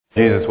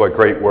Jesus, what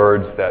great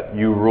words that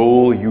you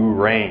rule, you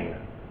reign,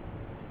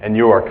 and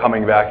you are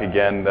coming back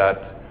again,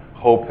 that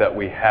hope that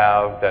we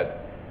have,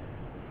 that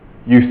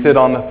you sit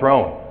on the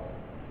throne,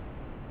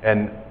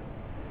 and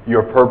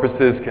your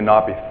purposes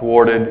cannot be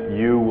thwarted.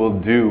 You will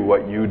do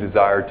what you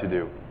desire to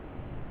do.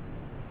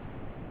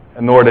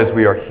 And Lord, as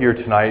we are here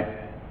tonight,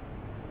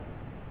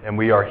 and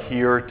we are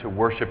here to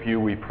worship you,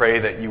 we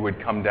pray that you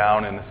would come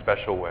down in a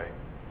special way,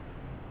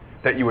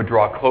 that you would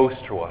draw close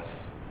to us,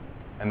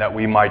 and that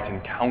we might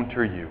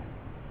encounter you.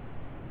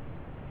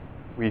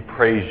 We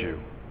praise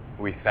you.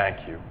 We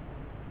thank you.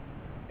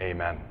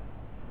 Amen.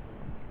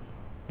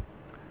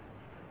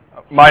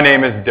 My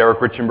name is Derek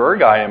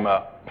Richenberg. I am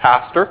a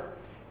pastor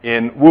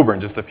in Woburn,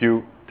 just a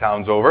few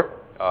towns over,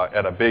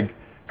 at a big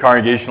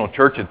congregational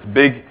church. It's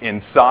big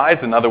in size.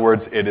 In other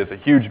words, it is a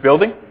huge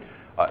building.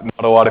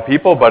 Not a lot of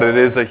people, but it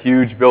is a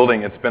huge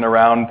building. It's been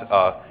around,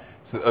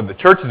 the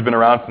church has been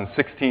around since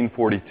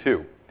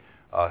 1642.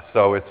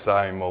 So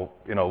I'm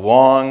in a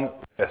long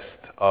list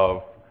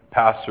of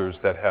pastors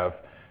that have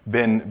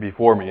been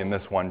before me in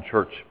this one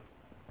church.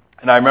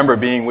 And I remember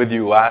being with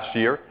you last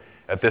year.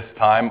 At this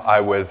time,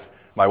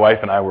 my wife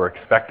and I were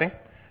expecting,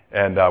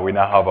 and we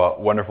now have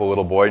a wonderful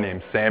little boy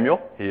named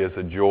Samuel. He is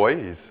a joy.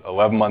 He's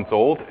 11 months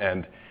old,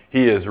 and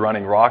he is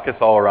running raucous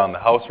all around the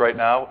house right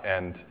now,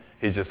 and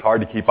he's just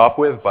hard to keep up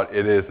with, but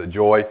it is a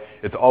joy.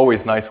 It's always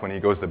nice when he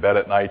goes to bed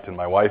at night, and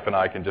my wife and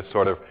I can just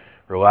sort of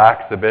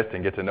relax a bit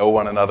and get to know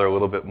one another a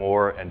little bit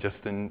more and just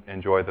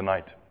enjoy the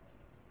night.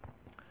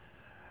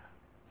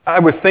 I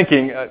was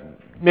thinking,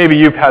 maybe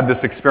you've had this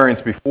experience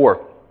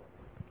before.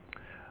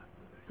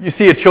 You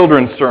see a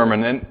children's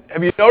sermon, and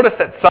have you noticed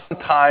that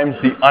sometimes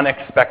the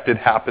unexpected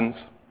happens?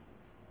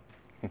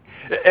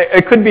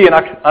 It could be an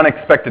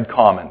unexpected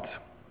comment,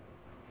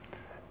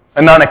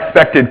 an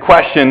unexpected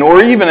question,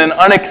 or even an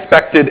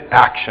unexpected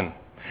action.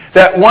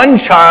 That one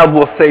child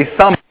will say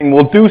something,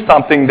 will do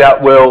something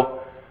that will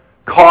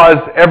cause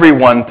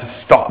everyone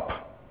to stop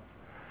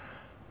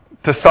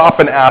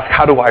and ask,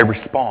 how do I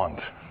respond?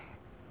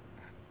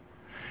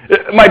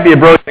 It might be a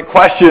brilliant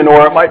question,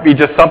 or it might be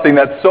just something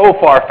that's so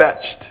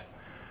far-fetched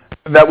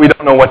that we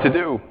don't know what to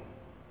do.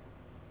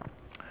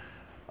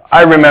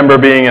 I remember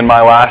being in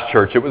my last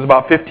church. It was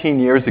about 15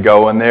 years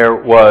ago, and there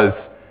was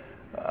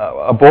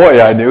a boy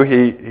I knew.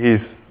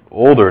 He's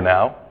older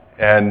now,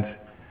 and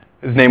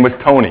his name was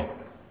Tony.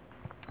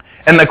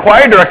 And the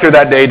choir director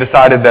that day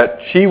decided that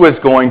she was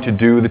going to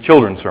do the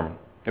children's sermon.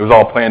 It was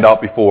all planned out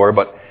before,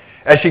 but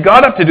as she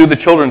got up to do the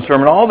children's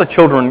sermon, all the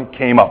children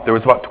came up. There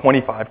was about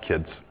 25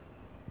 kids.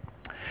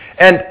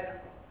 And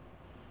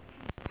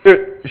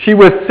she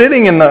was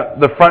sitting in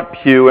the front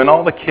pew, and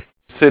all the kids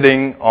were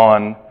sitting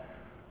on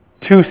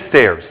two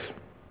stairs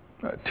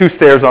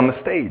on the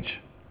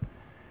stage.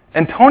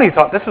 And Tony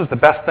thought this was the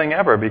best thing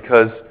ever,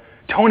 because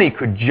Tony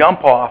could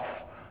jump off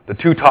the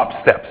two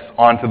top steps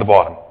onto the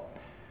bottom.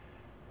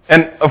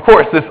 And of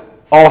course, this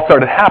all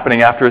started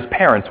happening after his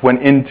parents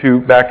went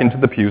back into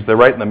the pews. They're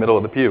right in the middle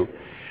of the pew.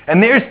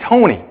 And there's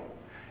Tony.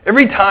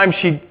 Every time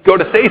she'd go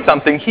to say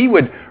something, he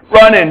would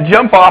run and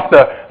jump off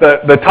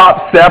the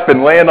top step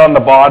and land on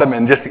the bottom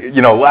and just,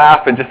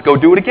 laugh and just go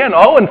do it again,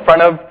 all in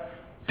front of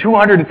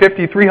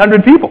 250,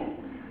 300 people.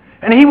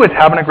 And he was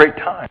having a great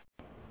time.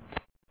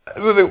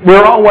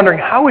 We're all wondering,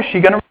 how is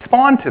she going to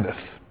respond to this?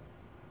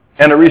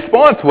 And the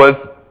response was,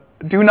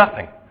 do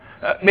nothing.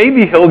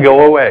 Maybe he'll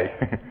go away.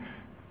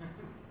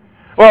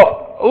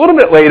 Well, a little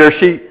bit later,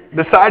 she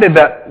decided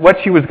that what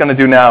she was going to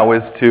do now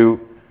is to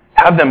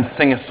have them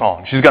sing a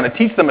song. She's going to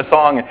teach them a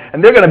song,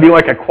 and they're going to be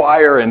like a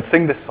choir and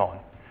sing this song.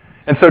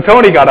 And so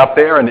Tony got up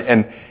there,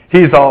 and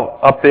he's all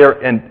up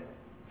there, and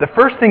the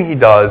first thing he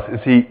does is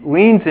he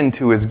leans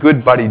into his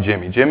good buddy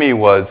Jimmy. Jimmy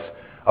was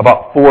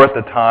about 4 at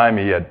the time.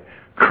 He had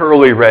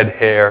curly red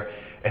hair,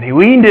 and he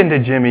leaned into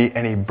Jimmy,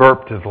 and he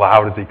burped as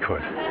loud as he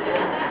could.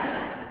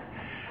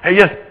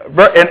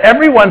 And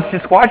everyone's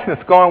just watching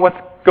this going, what's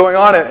going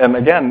on? And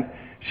again,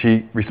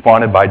 she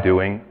responded by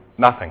doing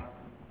nothing.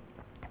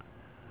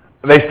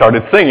 They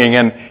started singing,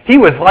 and he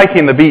was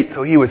liking the beat,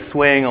 so he was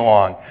swaying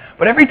along.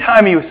 But every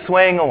time he was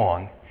swaying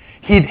along,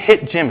 he'd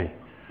hit Jimmy.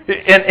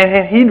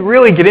 And he'd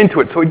really get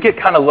into it, so he'd get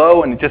kind of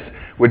low and just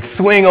would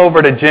swing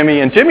over to Jimmy,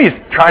 and Jimmy's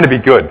trying to be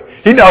good.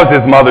 He knows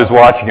his mother's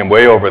watching him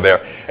way over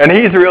there. And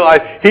he's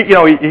realized,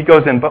 he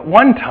goes in. But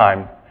one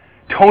time,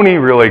 Tony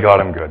really got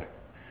him good.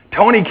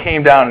 Tony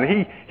came down,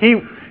 and he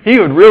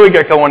would really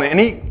get going, and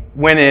he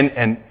went in,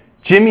 and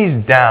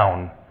Jimmy's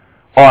down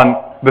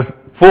on the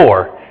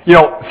floor,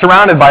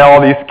 surrounded by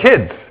all these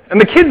kids. And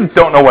the kids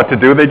don't know what to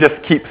do. They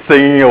just keep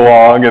singing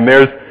along, and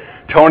there's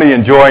Tony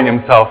enjoying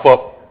himself.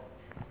 Well,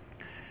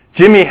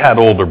 Jimmy had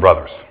older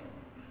brothers.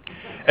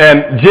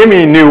 And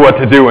Jimmy knew what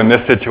to do in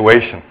this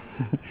situation.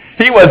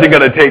 He wasn't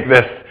going to take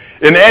this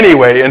in any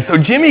way. And so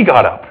Jimmy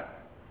got up,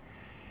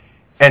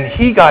 and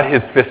he got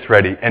his fist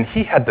ready, and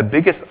he had the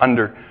biggest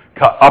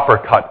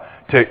uppercut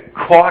to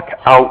clock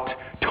out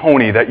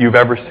Tony that you've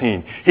ever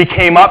seen. He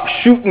came up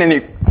shooting, and he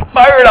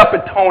fired up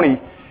at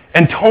Tony,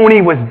 and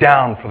Tony was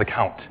down for the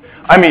count.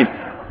 I mean,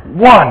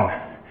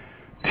 1,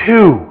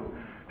 2,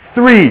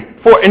 3,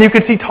 4. And you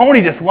could see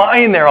Tony just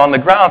lying there on the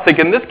ground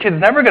thinking, this kid's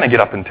never going to get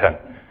up in 10.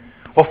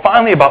 Well,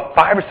 finally, about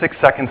 5 or 6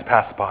 seconds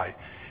pass by,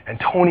 and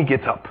Tony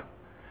gets up.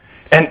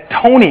 And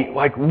Tony,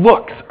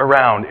 looks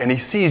around, and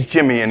he sees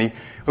Jimmy, and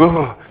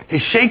he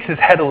shakes his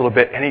head a little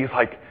bit, and he's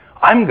like,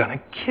 I'm going to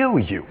kill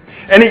you.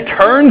 And he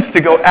turns to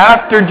go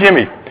after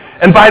Jimmy.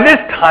 And by this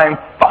time,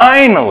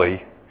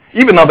 finally,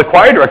 even though the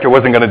choir director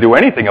wasn't going to do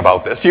anything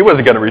about this, she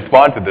wasn't going to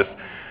respond to this,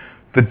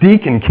 the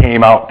deacon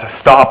came out to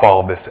stop all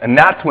of this. And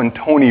that's when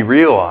Tony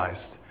realized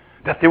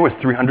that there was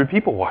 300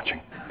 people watching.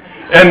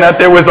 And that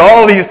there was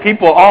all these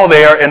people all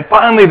there. And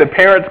finally the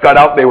parents got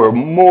out. They were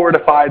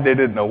mortified. They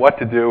didn't know what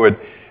to do.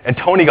 And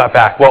Tony got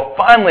back. Well,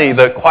 finally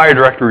the choir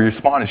director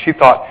responded. She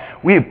thought,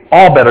 we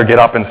all better get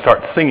up and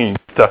start singing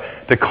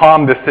to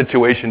calm this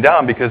situation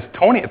down, because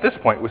Tony at this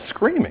point was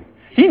screaming.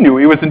 He knew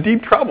he was in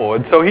deep trouble.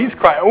 And so he's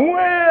crying,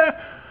 wah!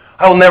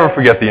 I will never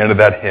forget the end of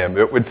that hymn.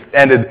 It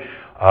ended,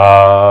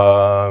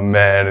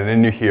 Amen, and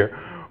then you hear,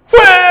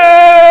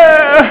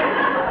 wah!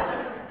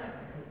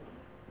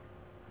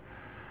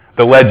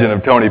 The legend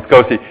of Tony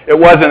Picosi. It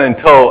wasn't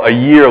until a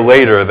year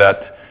later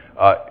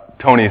that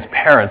Tony's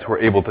parents were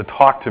able to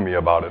talk to me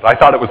about it. I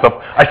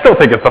still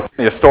think it's the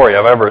funniest story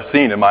I've ever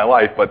seen in my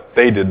life, but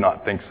they did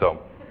not think so.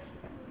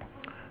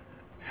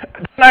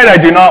 Tonight I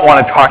do not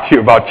want to talk to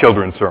you about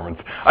children's sermons.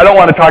 I don't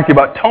want to talk to you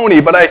about Tony,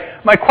 but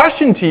my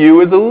question to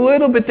you is a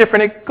little bit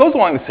different. It goes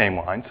along the same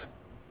lines.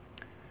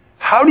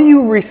 How do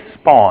you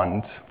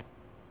respond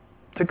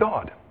to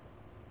God?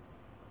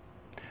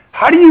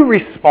 How do you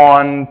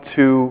respond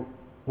to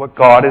what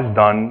God has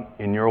done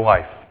in your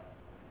life?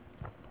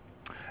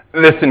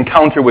 This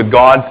Encounter with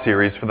God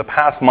series for the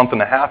past month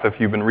and a half, if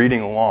you've been reading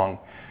along,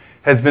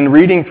 has been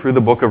reading through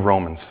the book of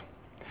Romans.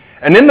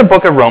 And in the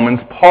book of Romans,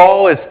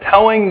 Paul is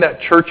telling that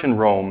church in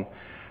Rome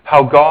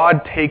how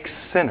God takes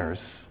sinners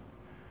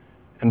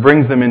and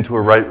brings them into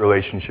a right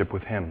relationship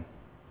with Him.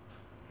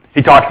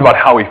 He talks about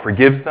how He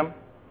forgives them,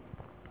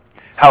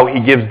 how He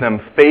gives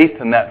them faith,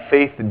 and that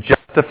faith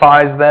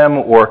justifies them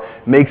or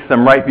makes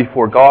them right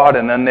before God,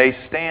 and then they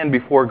stand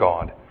before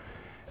God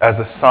as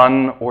a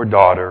son or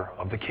daughter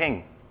of the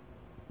King.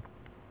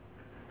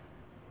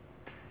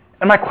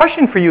 And my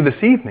question for you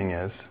this evening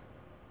is,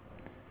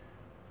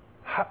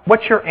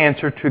 what's your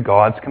answer to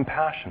God's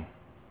compassion?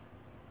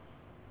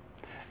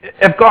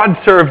 If God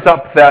serves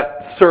up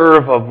that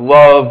serve of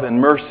love and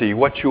mercy,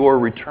 what's your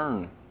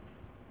return?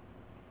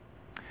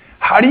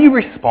 How do you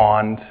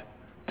respond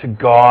to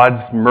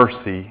God's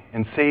mercy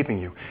in saving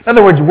you? In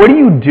other words, what do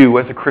you do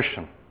as a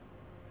Christian?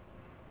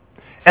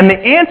 And the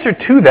answer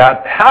to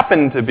that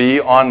happened to be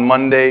on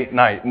Monday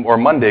night, or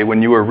Monday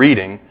when you were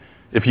reading,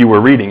 if you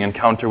were reading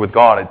Encounter with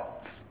God.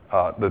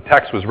 The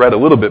text was read a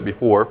little bit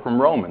before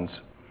from Romans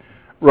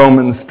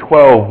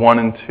 12, 1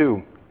 and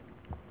 2.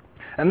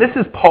 And this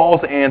is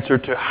Paul's answer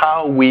to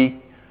how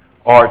we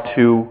are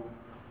to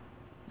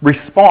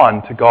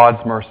respond to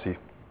God's mercy.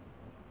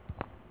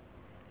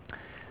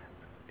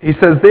 He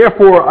says,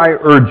 "Therefore I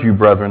urge you,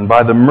 brethren,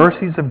 by the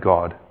mercies of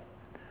God,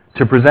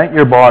 to present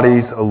your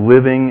bodies a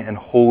living and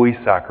holy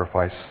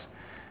sacrifice,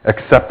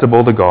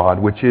 acceptable to God,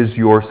 which is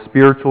your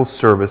spiritual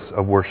service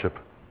of worship.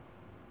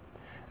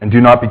 And do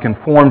not be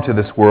conformed to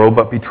this world,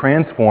 but be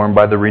transformed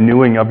by the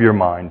renewing of your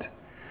mind,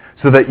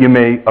 so that you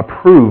may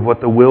approve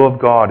what the will of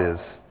God is,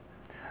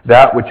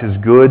 that which is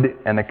good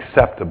and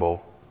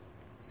acceptable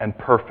and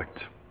perfect."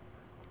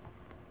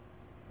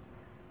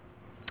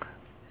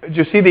 Did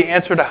you see the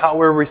answer to how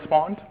we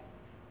respond?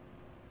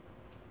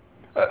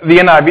 The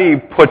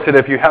NIV puts it,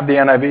 if you have the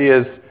NIV,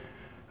 is,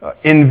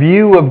 in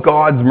view of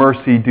God's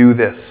mercy, do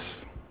this.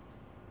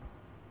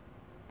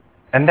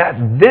 And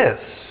that this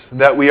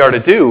that we are to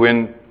do,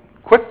 in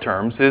quick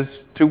terms, is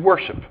to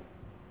worship.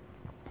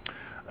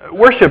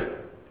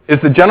 Worship is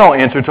the general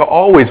answer to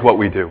always what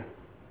we do.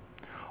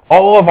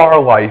 All of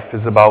our life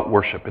is about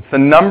worship. It's the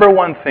number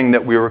one thing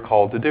that we were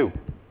called to do.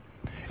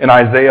 In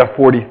Isaiah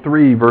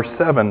 43, verse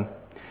 7,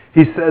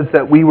 he says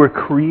that we were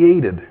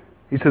created.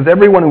 He says,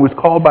 "Everyone who is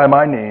called by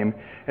my name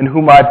and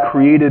whom I've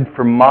created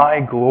for my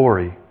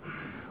glory,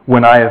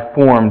 when I have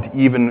formed,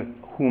 even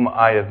whom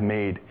I have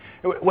made."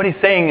 What he's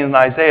saying in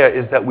Isaiah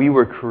is that we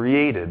were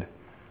created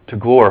to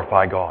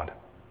glorify God.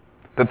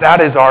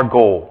 That is our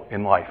goal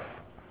in life.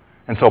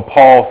 And so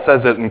Paul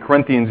says it in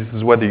Corinthians, he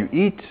says, whether you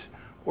eat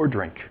or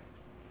drink,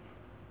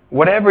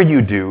 whatever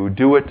you do,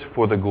 do it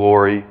for the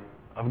glory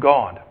of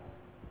God.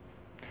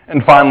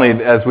 And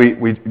finally, as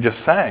we just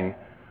sang,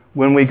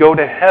 when we go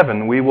to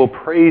heaven, we will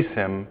praise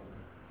Him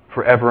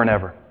forever and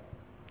ever.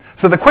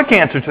 So the quick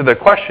answer to the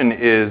question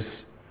is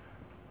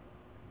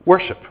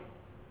worship.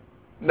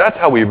 That's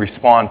how we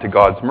respond to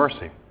God's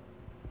mercy.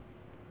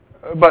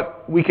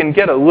 But we can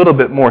get a little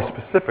bit more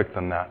specific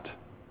than that.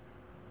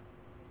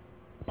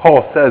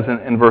 Paul says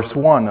in verse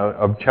 1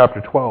 of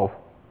chapter 12,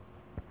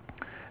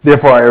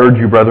 "Therefore I urge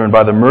you, brethren,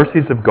 by the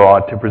mercies of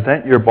God, to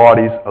present your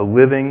bodies a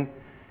living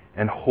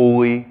and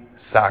holy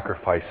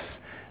sacrifice,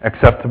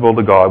 acceptable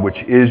to God,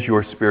 which is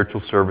your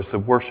spiritual service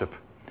of worship."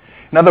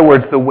 In other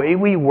words, the way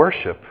we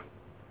worship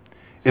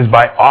is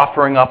by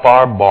offering up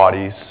our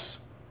bodies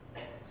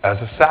as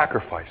a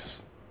sacrifice.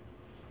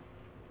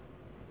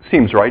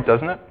 Seems right,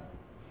 doesn't it?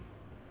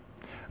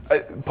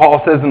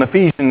 Paul says in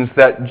Ephesians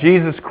that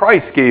Jesus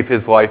Christ gave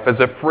his life as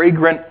a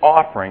fragrant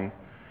offering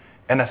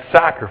and a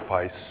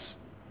sacrifice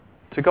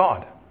to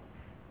God.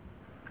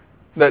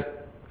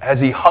 That as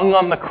he hung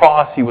on the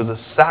cross, he was a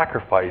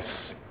sacrifice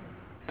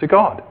to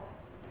God.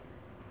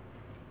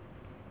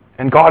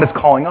 And God is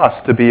calling us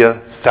to be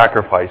a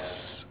sacrifice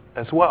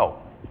as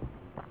well.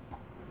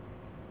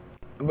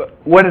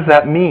 But what does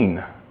that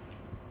mean?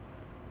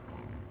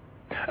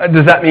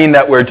 Does that mean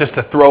that we're just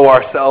to throw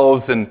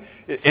ourselves into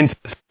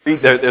the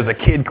street? There's a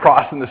kid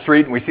crossing the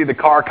street and we see the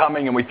car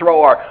coming and we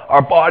throw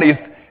our bodies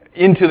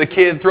into the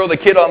kid, throw the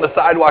kid on the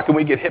sidewalk and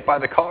we get hit by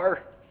the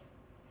car?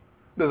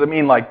 Does it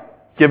mean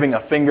like giving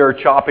a finger,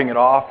 chopping it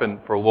off and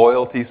for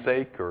loyalty's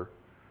sake? Or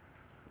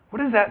what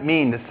does that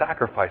mean to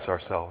sacrifice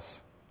ourselves?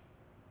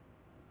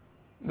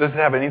 Does it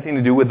have anything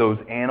to do with those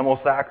animal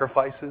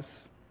sacrifices?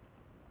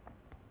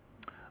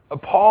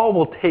 Paul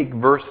will take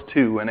verse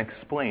 2 and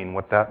explain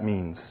what that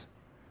means.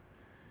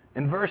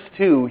 In verse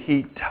 2,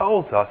 he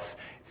tells us,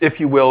 if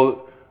you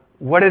will,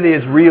 what it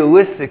is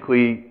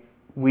realistically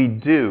we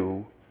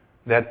do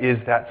that is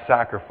that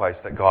sacrifice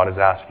that God is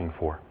asking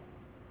for.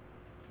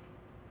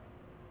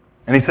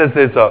 And he says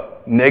there's a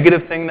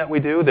negative thing that we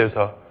do, there's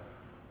a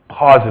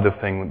positive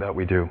thing that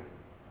we do.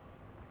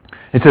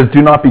 It says,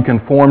 do not be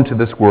conformed to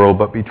this world,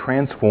 but be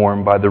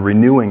transformed by the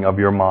renewing of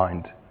your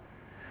mind,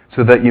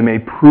 so that you may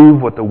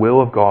prove what the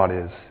will of God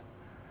is,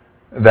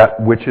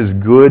 that which is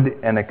good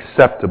and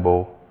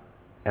acceptable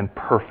and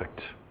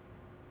perfect.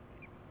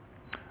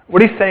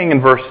 What he's saying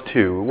in verse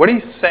 2, what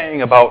he's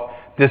saying about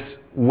this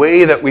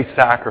way that we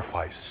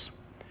sacrifice,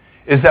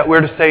 is that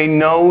we're to say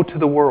no to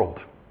the world.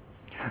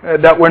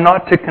 That we're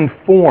not to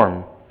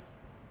conform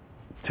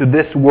to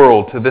this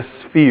world, to this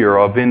sphere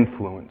of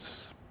influence.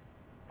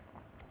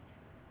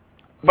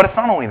 But it's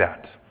not only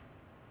that.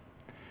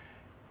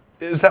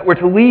 It is that we're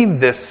to leave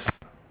this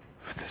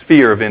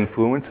sphere of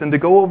influence and to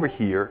go over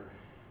here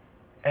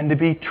and to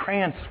be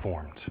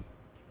transformed.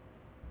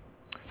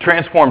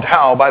 Transformed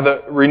how? By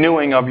the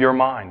renewing of your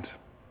mind.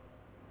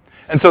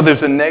 And so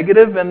there's a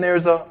negative and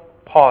there's a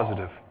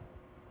positive.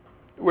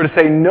 We're to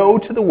say no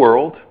to the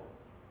world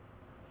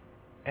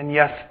and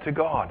yes to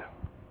God.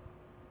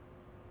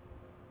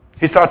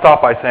 He starts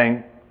off by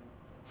saying,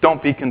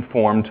 don't be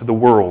conformed to the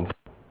world.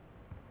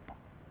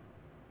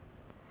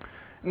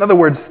 In other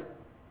words,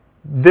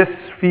 this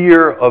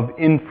sphere of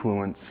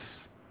influence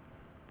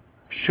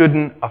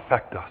shouldn't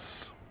affect us.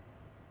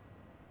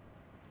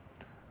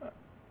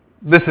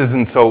 This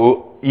isn't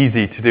so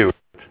easy to do.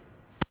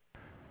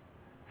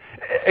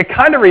 It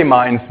kind of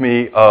reminds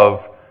me of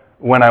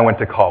when I went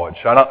to college.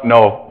 I don't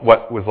know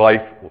what was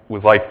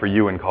like for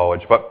you in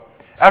college, but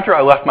after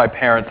I left my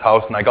parents'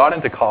 house and I got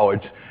into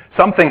college,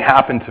 something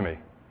happened to me.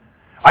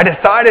 I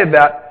decided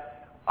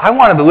that I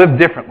wanted to live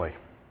differently.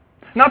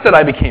 Not that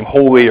I became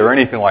holy or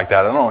anything like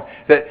that. I don't know.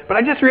 But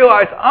I just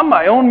realized I'm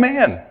my own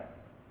man.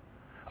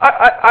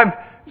 I've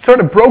sort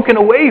of broken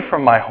away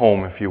from my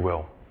home, if you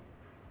will.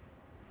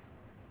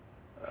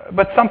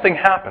 But something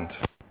happened.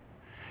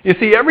 You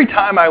see, every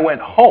time I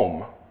went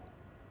home,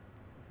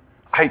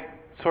 I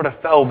sort of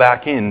fell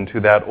back into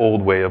that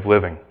old way of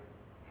living.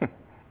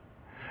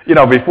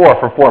 Before,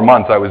 for 4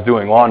 months, I was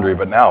doing laundry,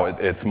 but now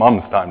it's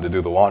Mom's time to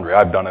do the laundry.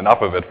 I've done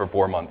enough of it for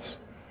 4 months.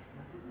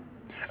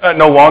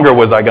 No longer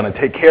was I going to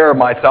take care of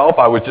myself.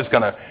 I was just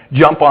going to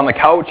jump on the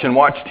couch and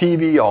watch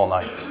TV all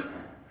night.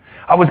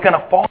 I was going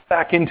to fall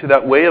back into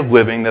that way of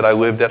living that I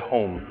lived at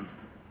home,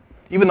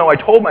 even though I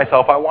told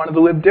myself I wanted to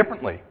live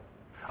differently.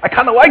 I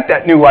kind of liked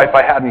that new life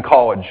I had in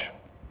college.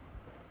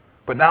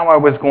 But now I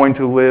was going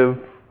to live,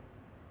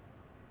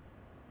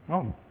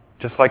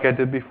 just like I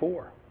did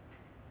before.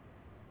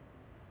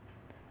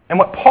 And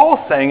what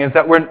Paul's saying is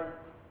that we're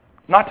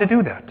not to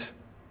do that.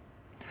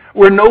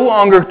 We're no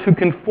longer to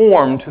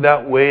conform to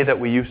that way that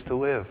we used to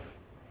live.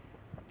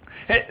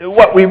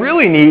 What we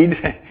really need,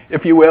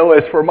 if you will,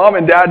 is for Mom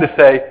and Dad to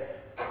say,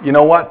 you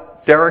know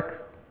what, Derek,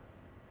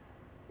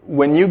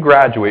 when you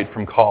graduate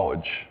from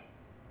college,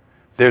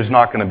 there's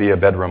not going to be a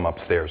bedroom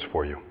upstairs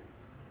for you.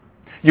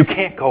 You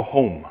can't go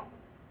home.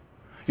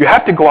 You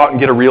have to go out and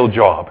get a real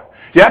job.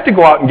 You have to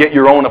go out and get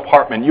your own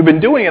apartment. You've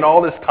been doing it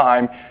all this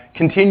time.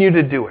 Continue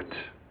to do it.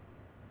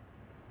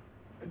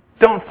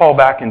 Don't fall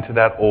back into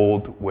that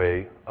old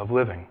way of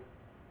living.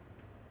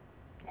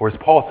 Or as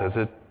Paul says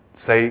it,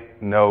 say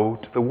no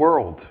to the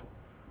world.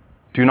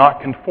 Do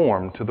not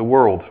conform to the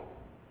world.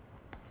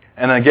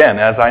 And again,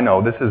 as I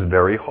know, this is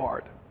very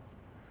hard.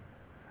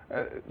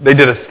 They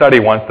did a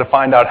study once to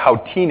find out how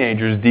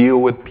teenagers deal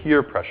with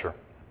peer pressure.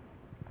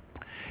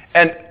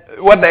 And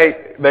what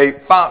they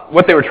found,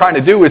 what they were trying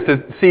to do is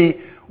to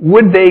see,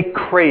 would they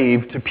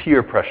crave to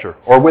peer pressure?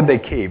 Or would they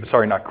cave?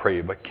 Sorry, not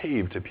crave, but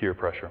cave to peer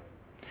pressure.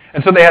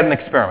 And so they had an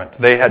experiment.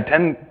 They had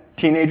 10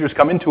 teenagers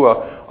come into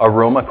a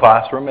room, a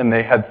classroom, and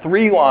they had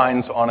 3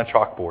 lines on a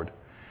chalkboard.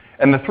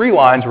 And the 3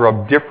 lines were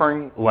of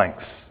differing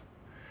lengths.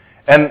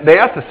 And they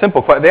asked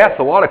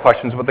a lot of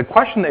questions, but the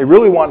question they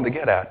really wanted to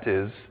get at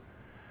is, would they crave to peer pressure? Or would they cave to peer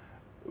pressure? And so they had an experiment. They had 10 teenagers come into a room, a classroom, and they had 3 lines on a chalkboard. And the 3 lines were of differing lengths. And they asked a simple question. They asked a lot of questions, but the question they really wanted to get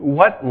at is,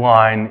 what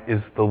line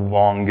is the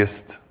longest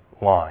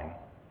line?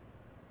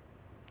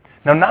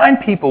 Now, 9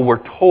 people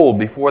were told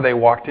before they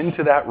walked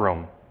into that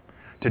room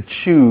to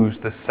choose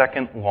the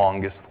second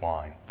longest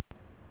line.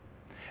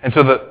 And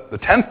so the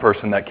 10th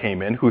person that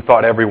came in, who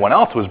thought everyone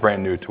else was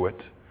brand new to it,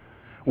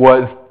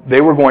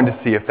 they were going to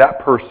see if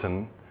that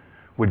person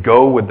would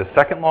go with the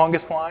second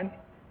longest line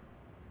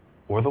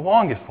or the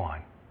longest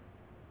line.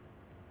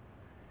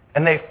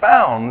 And they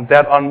found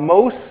that on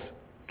most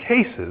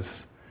cases,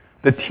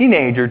 the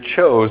teenager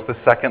chose the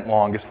second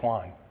longest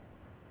line.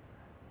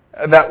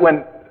 That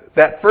when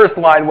that first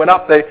line went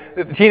up, the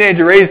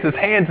teenager raised his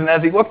hands, and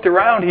as he looked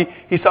around,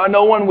 he saw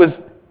no one was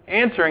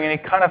answering, and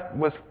he kind of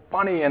was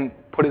funny and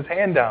put his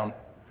hand down.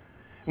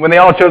 When they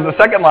all chose the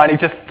second line, he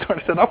just sort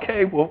of said,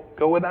 okay, we'll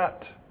go with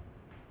that.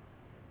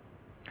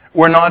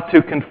 We're not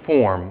to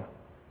conform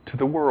to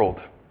the world.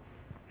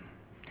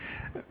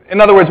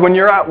 In other words, when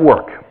you're at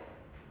work,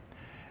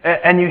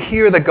 and you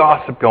hear the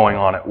gossip going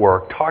on at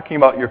work, talking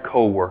about your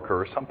coworker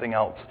or something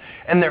else,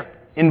 and they're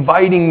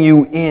inviting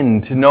you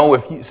in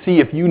to see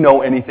if you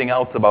know anything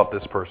else about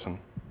this person,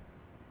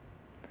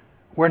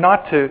 we're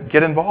not to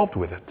get involved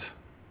with it.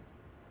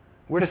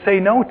 We're to say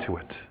no to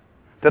it.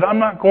 That I'm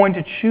not going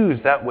to choose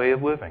that way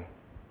of living.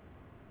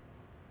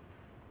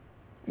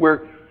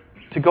 We're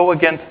to go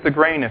against the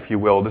grain, if you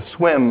will, to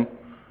swim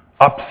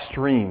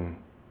upstream,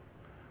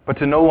 but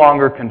to no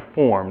longer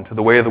conform to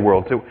the way of the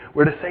world.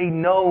 We're to say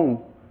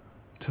no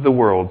to the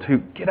world, to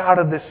get out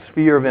of this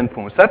sphere of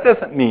influence. That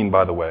doesn't mean,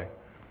 by the way,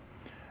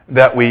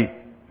 that we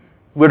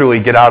literally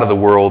get out of the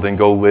world and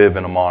go live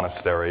in a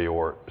monastery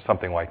or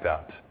something like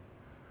that.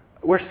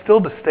 We're still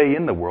to stay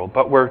in the world,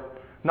 but we're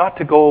not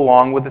to go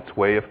along with its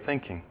way of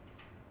thinking.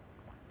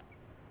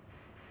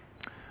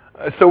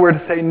 So we're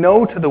to say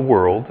no to the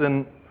world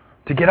and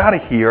to get out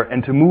of here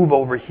and to move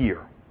over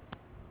here.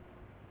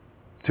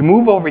 To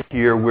move over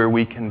here where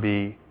we can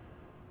be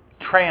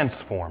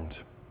transformed.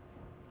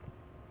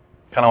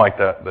 Kind of like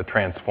the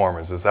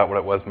Transformers. Is that what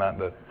it was, Matt?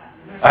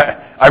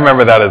 I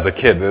remember that as a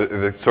kid.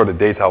 It sort of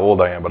dates how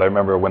old I am, but I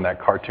remember when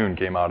that cartoon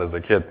came out as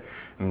a kid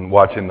and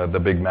watching the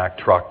Big Mac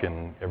truck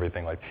and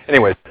everything like that.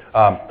 Anyways,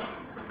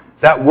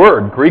 that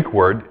word, Greek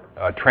word,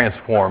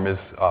 transform, is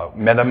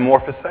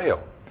metamorphoseo,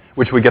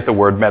 which we get the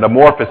word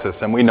metamorphosis,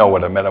 and we know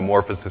what a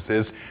metamorphosis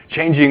is,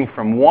 changing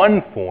from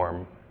one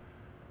form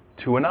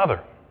to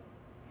another.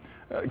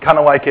 Kind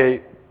of like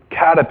a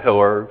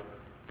caterpillar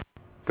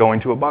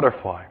going to a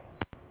butterfly.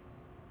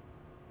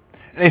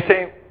 And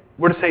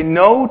we're to say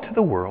no to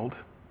the world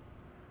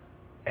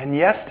and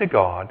yes to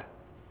God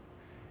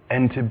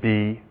and to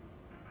be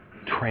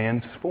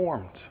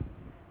transformed.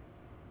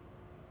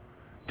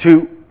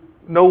 To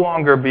no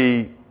longer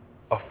be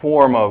a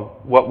form of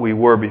what we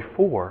were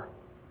before,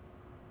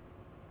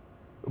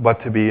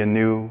 but to be a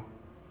new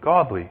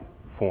godly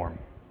form.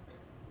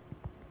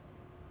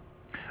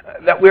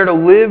 That we're to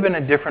live in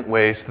a different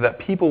way so that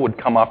people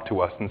would come up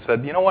to us and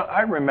said, you know what,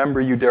 I remember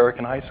you, Derek,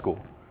 in high school.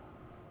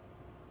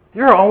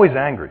 You're always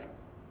angry.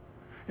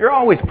 You're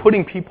always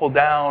putting people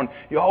down.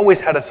 You always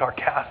had a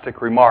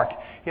sarcastic remark.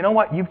 You know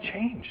what? You've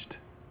changed.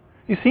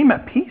 You seem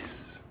at peace.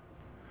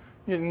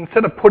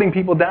 Instead of putting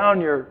people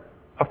down, you're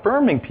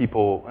affirming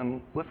people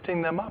and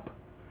lifting them up.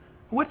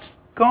 What's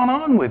gone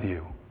on with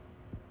you?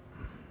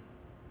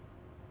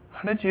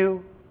 How did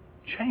you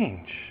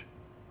change?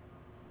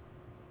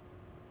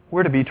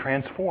 We're to be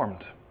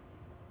transformed.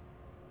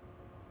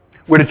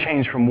 We're to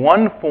change from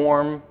one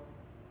form,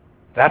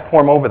 that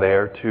form over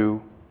there,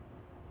 to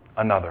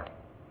another.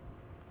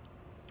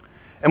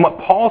 And what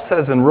Paul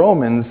says in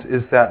Romans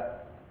is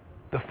that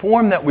the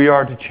form that we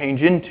are to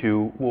change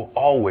into will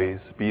always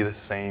be the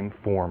same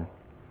form.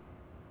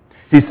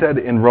 He said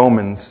in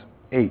Romans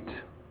 8,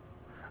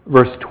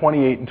 verse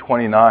 28 and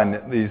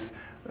 29, these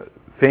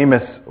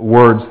famous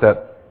words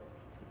that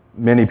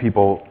many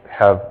people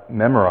have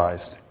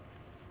memorized.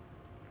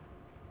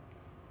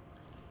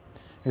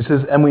 He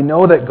says, and we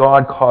know that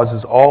God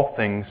causes all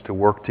things to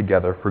work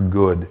together for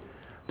good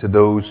to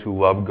those who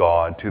love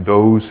God, to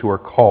those who are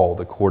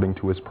called according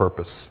to His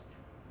purpose.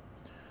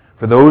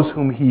 For those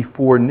whom He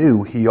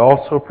foreknew, He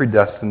also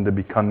predestined to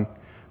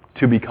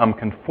become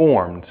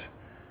conformed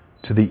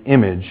to the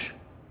image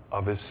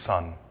of His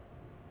Son.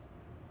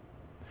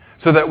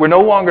 So that we're no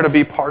longer to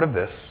be part of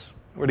this.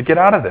 We're to get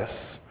out of this,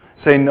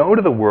 say no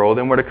to the world,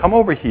 and we're to come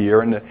over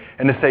here and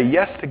to say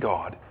yes to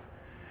God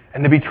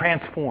and to be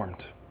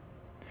transformed.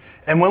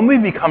 And when we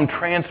become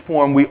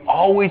transformed, we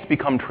always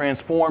become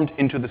transformed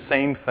into the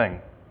same thing.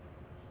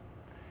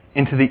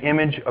 Into the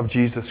image of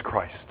Jesus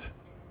Christ.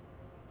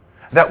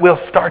 That we'll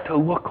start to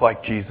look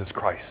like Jesus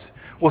Christ.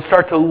 We'll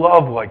start to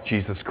love like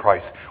Jesus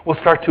Christ. We'll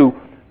start to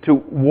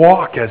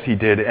walk as He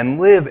did and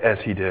live as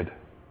He did.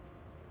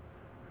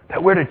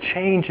 That we're to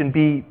change and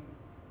be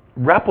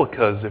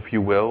replicas, if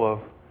you will, of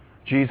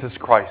Jesus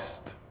Christ.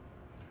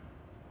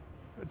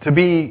 To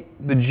be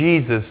the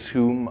Jesus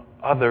whom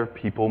other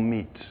people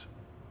meet.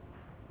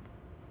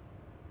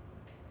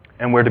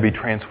 And we're to be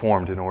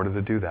transformed in order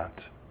to do that.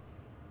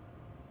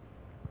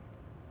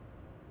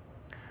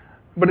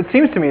 But it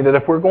seems to me that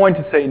if we're going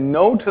to say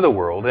no to the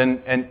world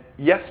and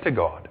yes to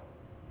God,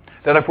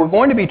 that if we're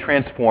going to be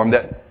transformed,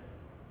 that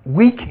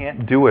we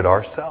can't do it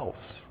ourselves.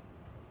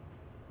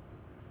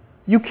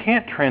 You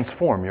can't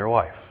transform your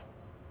life.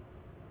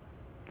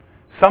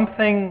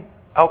 Something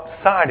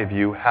outside of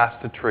you has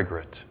to trigger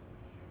it.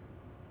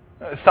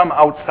 Some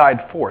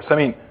outside force. I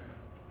mean,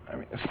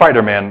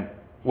 Spider-Man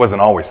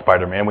wasn't always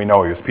Spider-Man. We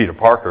know he was Peter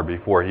Parker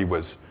before he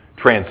was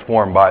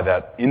transformed by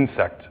that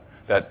insect,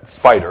 that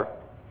spider.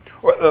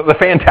 The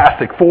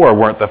Fantastic Four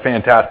weren't the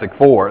Fantastic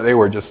Four. They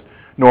were just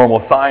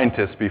normal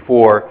scientists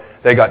before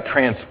they got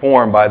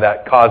transformed by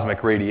that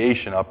cosmic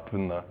radiation up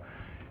in the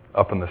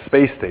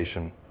space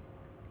station.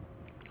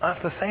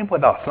 It's the same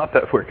with us. Not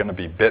that we're going to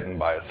be bitten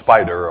by a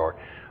spider or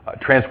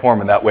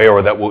transform in that way,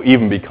 or that we'll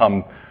even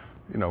become,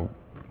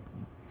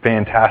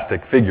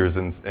 fantastic figures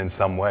in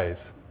some ways.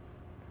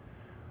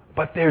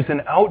 But there's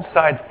an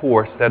outside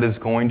force that is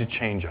going to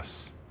change us.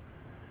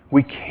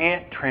 We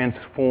can't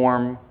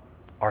transform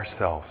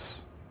ourselves.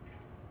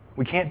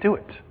 We can't do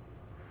it.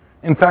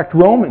 In fact,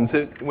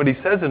 what he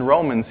says in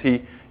Romans,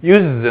 he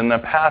uses it in a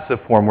passive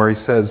form where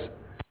he says,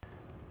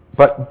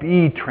 but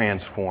be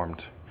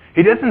transformed.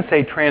 He doesn't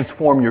say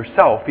transform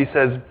yourself. He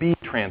says be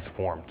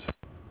transformed.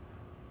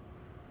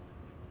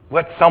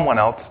 Let someone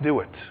else do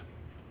it.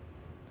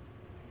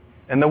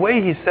 And the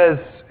way he says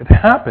it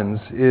happens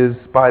is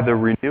by the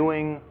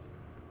renewing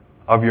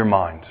of your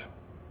mind.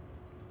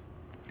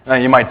 Now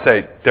you might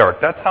say,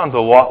 Derek, that sounds a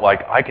lot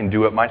like I can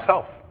do it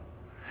myself.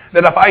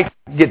 That if I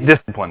get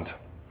disciplined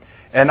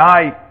and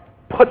I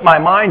put my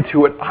mind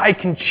to it, I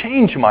can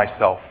change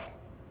myself.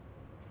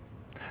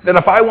 That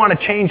if I want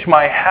to change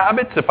my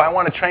habits, if I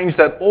want to change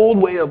that old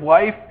way of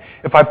life,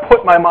 if I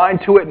put my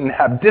mind to it and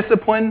have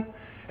discipline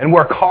and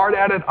work hard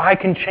at it, I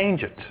can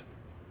change it.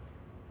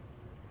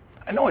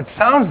 I know it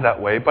sounds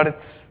that way, but it's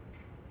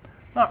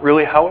not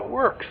really how it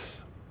works.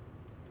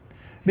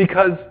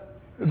 Because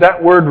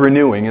that word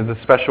renewing is a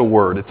special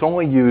word. It's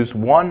only used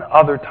one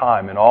other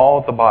time in all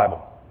of the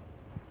Bible.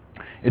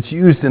 It's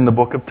used in the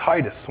book of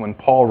Titus when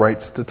Paul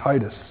writes to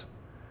Titus.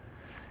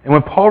 And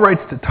when Paul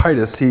writes to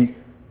Titus, he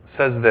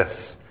says this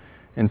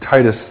in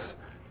Titus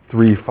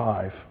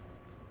 3:5.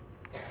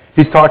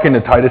 He's talking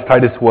to Titus.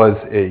 Titus was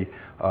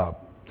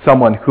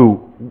someone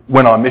who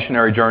went on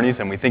missionary journeys,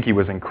 and we think he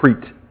was in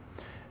Crete.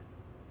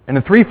 And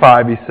in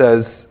 3:5 he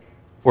says,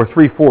 or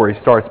 3:4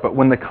 he starts, but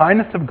when the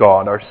kindness of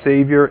God, our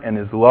Savior, and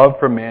His love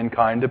for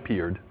mankind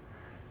appeared,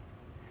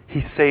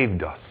 He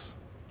saved us,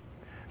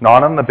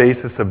 not on the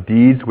basis of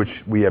deeds which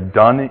we have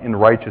done in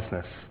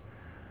righteousness,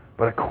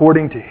 but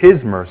according to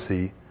His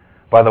mercy,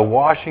 by the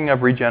washing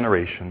of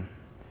regeneration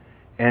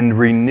and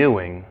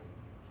renewing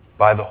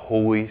by the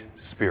Holy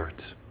Spirit.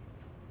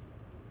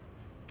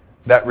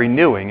 That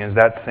renewing is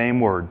that same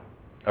word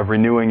of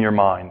renewing your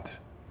mind.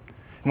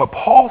 And what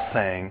Paul's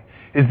saying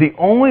is the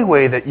only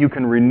way that you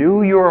can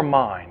renew your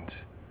mind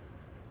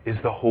is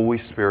the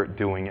Holy Spirit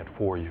doing it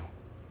for you.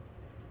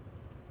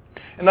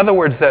 In other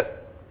words,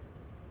 that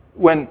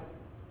when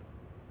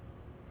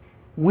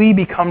we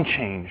become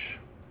changed,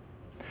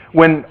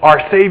 when our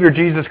Savior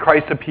Jesus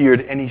Christ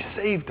appeared and He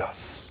saved us,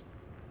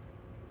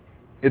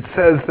 it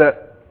says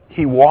that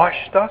He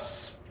washed us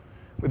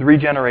with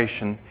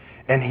regeneration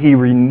and He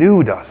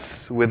renewed us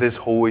with His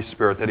Holy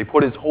Spirit, that He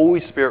put His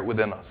Holy Spirit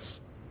within us.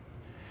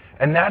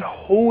 And that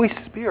Holy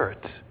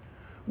Spirit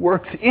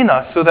works in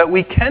us so that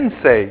we can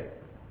say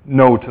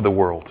no to the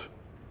world.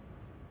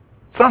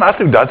 It's not us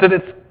who does it,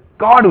 it's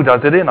God who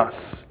does it in us.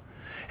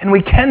 And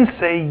we can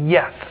say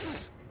yes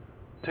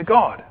to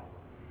God.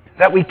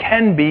 That we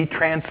can be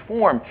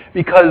transformed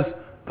because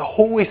the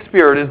Holy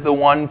Spirit is the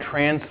one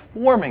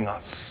transforming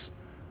us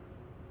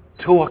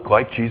to look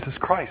like Jesus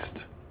Christ.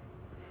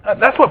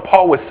 That's what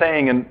Paul was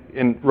saying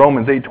in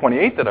Romans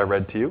 8:28 that I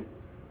read to you.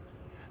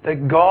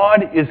 That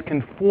God is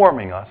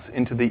conforming us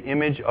into the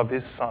image of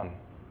His Son.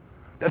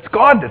 That's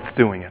God that's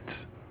doing it.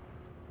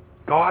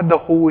 God the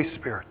Holy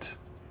Spirit.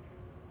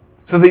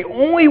 So the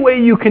only way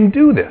you can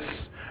do this,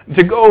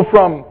 to go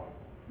from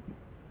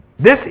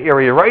this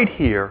area right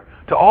here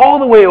to all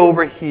the way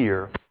over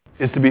here,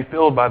 is to be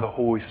filled by the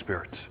Holy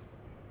Spirit.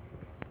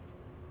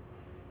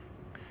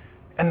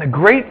 And the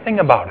great thing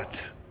about it,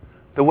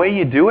 the way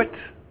you do it,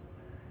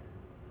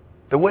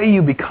 the way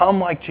you become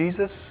like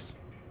Jesus,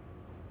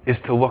 is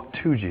to look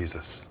to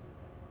Jesus.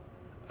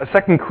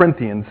 2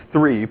 Corinthians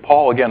 3,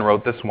 Paul again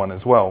wrote this one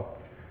as well.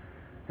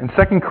 In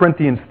 2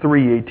 Corinthians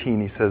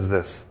 3:18 he says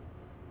this.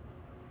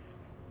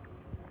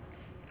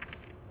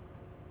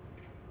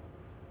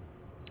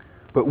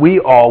 But we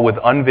all with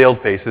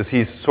unveiled faces,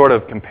 he's sort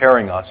of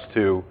comparing us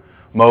to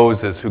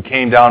Moses, who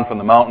came down from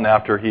the mountain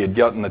after he had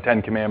gotten the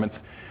Ten Commandments.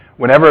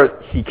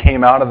 Whenever he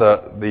came out of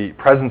the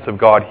presence of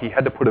God, he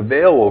had to put a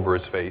veil over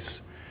his face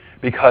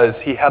because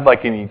he had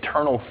like an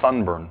eternal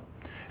sunburn.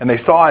 And they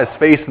saw his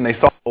face and they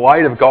saw the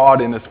light of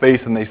God in his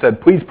face and they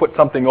said, please put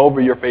something over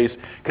your face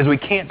because we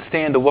can't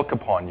stand to look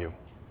upon you.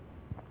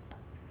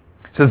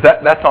 He says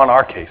that's not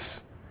our case.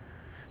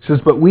 He says,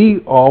 but we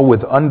all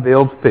with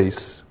unveiled face,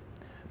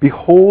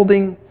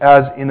 beholding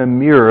as in a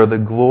mirror the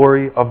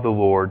glory of the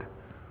Lord,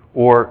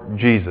 or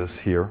Jesus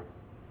here,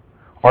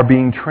 are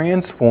being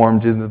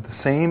transformed into the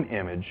same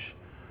image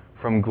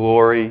from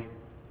glory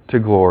to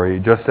glory,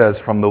 just as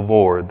from the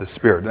Lord, the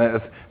Spirit.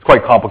 And it's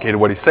quite complicated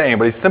what he's saying,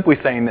 but he's simply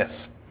saying this,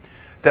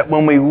 that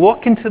when we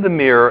look into the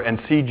mirror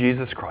and see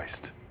Jesus Christ,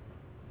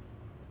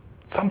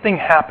 something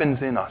happens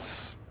in us.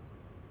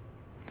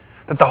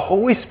 That the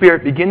Holy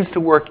Spirit begins to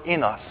work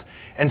in us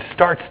and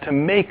starts to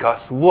make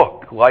us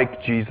look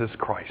like Jesus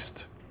Christ.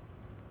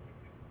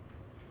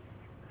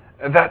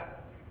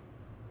 That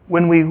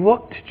when we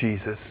look to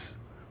Jesus,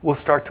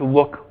 we'll start to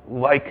look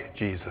like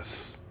Jesus.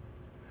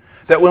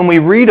 That when we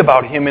read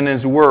about Him in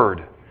His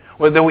Word,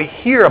 whether we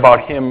hear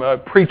about Him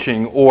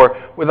preaching or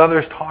with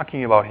others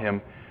talking about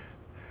Him,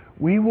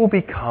 we will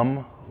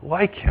become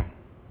like Him.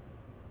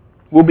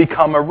 We'll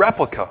become a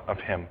replica of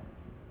Him.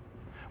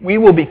 We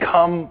will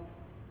become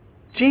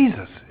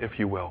Jesus, if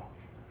you will.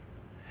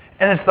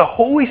 And it's the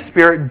Holy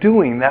Spirit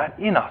doing that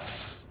in us.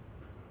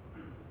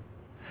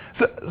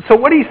 So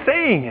what he's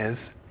saying is,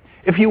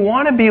 if you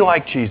want to be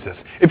like Jesus,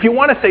 if you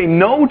want to say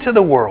no to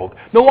the world,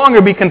 no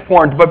longer be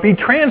conformed, but be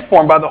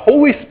transformed by the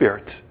Holy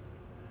Spirit,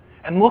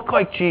 and look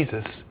like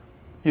Jesus,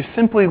 you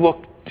simply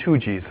look to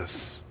Jesus.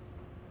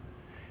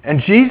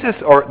 And Jesus,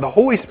 or the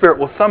Holy Spirit,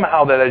 will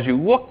somehow, that as you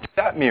look to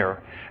that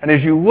mirror, and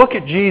as you look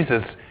at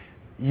Jesus,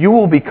 you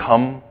will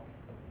become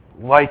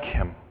like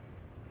Him.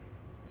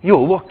 You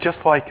will look just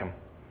like Him.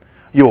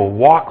 You will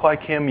walk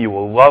like Him. You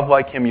will love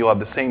like Him. You will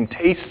have the same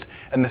taste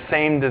and the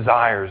same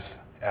desires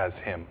as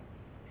Him.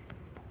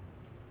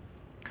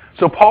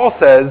 So Paul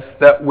says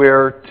that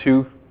we're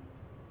to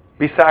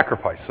be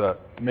sacrificed,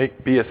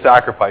 be a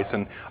sacrifice.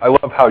 And I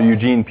love how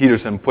Eugene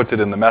Peterson puts it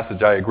in the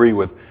Message. I agree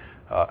with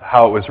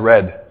how it was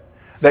read.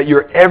 That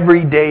your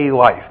everyday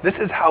life, this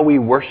is how we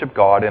worship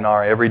God in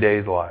our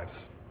everyday lives,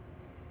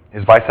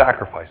 is by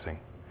sacrificing.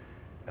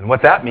 And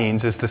what that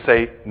means is to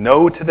say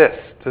no to this,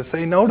 to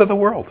say no to the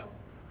world,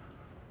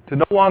 to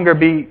no longer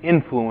be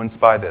influenced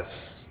by this,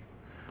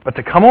 but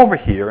to come over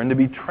here and to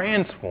be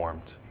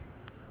transformed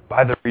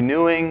by the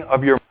renewing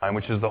of your mind,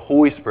 which is the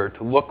Holy Spirit,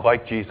 to look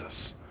like Jesus.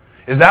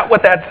 Is that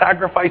what that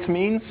sacrifice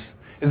means?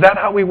 Is that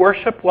how we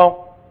worship?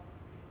 Well,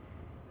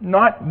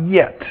 not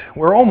yet.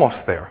 We're almost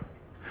there.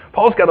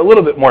 Paul's got a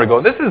little bit more to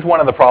go. This is one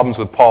of the problems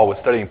with Paul, with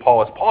studying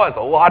Paul, is Paul has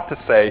a lot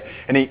to say,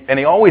 and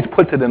he always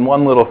puts it in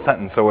one little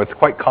sentence, so it's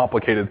quite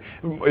complicated.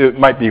 It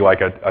might be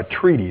like a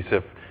treatise.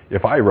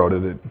 If I wrote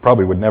it, it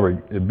probably would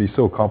never, it'd be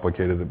so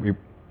complicated that we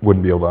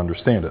wouldn't be able to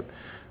understand it,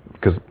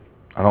 because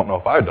I don't know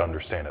if I'd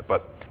understand it,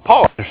 but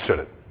Paul understood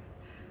it.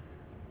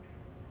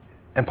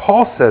 And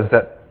Paul says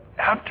that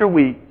after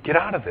we get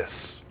out of this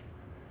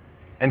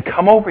and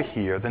come over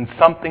here, then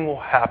something will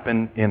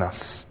happen in us.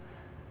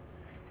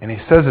 And he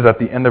says it at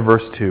the end of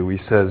verse 2. He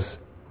says,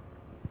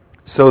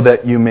 so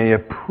that you may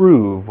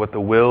approve what the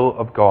will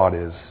of God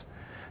is,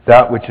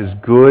 that which is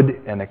good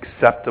and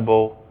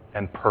acceptable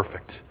and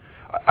perfect.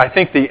 I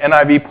think the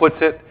NIV puts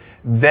it,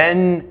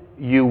 then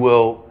you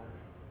will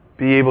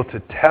be able to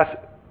test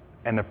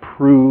and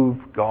approve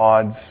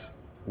God's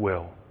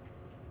will.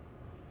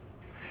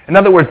 In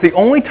other words, the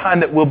only time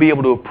that we'll be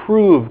able to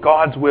approve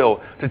God's will,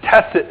 to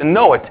test it and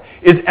know it,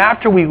 is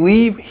after we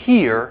leave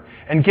here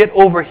and get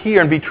over here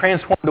and be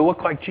transformed to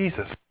look like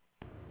Jesus.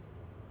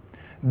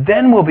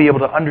 Then we'll be able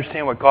to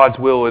understand what God's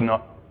will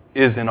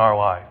is in our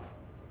life.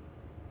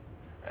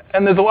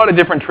 And there's a lot of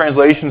different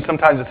translations.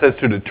 Sometimes it says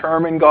to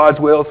determine God's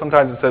will.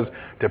 Sometimes it says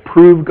to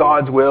prove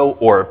God's will,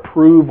 or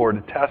approve, or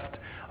to test.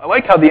 I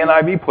like how the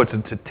NIV puts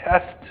it, to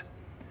test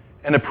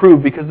and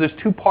approve, because there's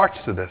two parts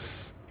to this.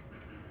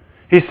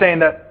 He's saying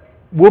that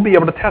we'll be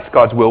able to test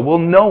God's will. We'll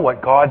know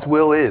what God's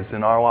will is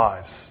in our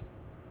lives.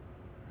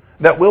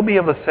 That we'll be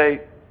able to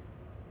say,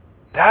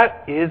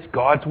 that is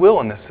God's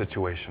will in this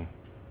situation.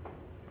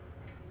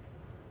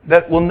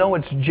 That we'll know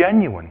it's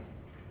genuine.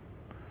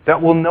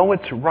 That we'll know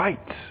it's right.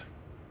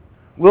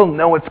 We'll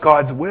know it's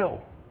God's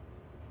will.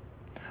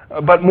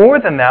 But more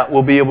than that,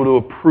 we'll be able to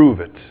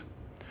approve it.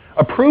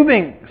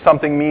 Approving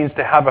something means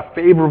to have a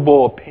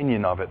favorable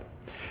opinion of it.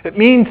 It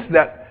means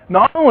that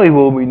not only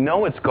will we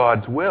know it's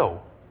God's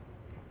will,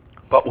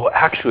 but we'll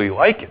actually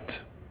like it.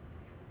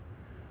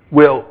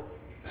 We'll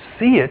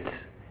see it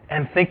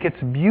and think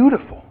it's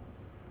beautiful.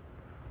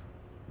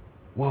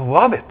 We'll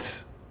love it.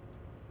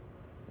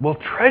 We'll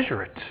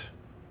treasure it.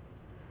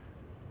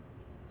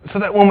 So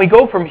that when we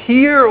go from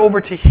here over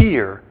to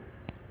here,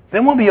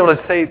 then we'll be able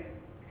to say,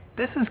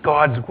 this is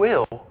God's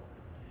will,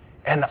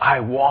 and I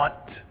want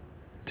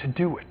to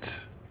do it.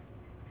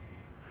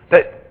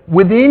 That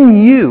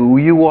within you,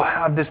 you will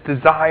have this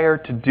desire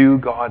to do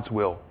God's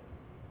will.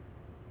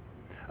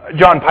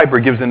 John Piper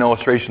gives an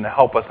illustration to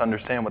help us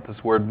understand what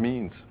this word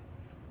means.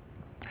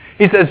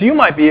 He says, you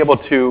might be able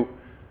to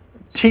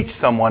teach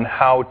someone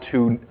how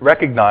to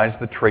recognize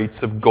the traits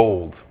of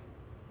gold.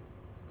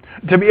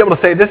 To be able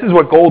to say, this is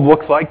what gold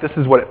looks like, this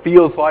is what it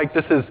feels like,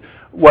 this is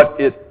what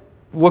it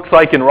looks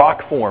like in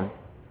rock form.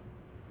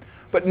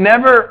 But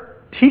never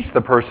teach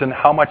the person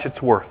how much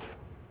it's worth.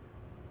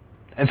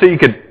 And so you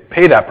could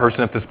pay that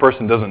person, if this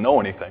person doesn't know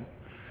anything,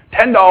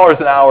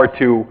 $10 an hour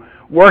to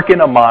work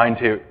in a mine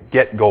to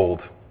get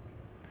gold.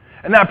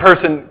 And that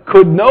person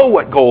could know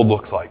what gold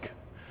looks like,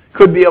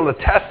 could be able to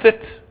test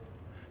it,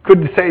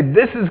 could say,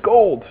 this is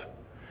gold,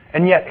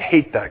 and yet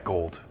hate that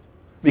gold,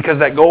 because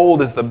that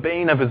gold is the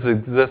bane of his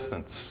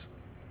existence.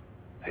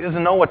 He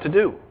doesn't know what to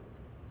do,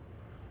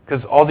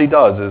 because all he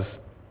does is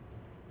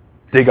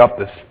dig up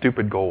this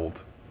stupid gold.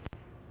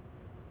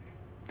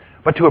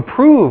 But to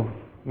approve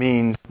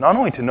means not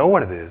only to know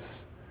what it is,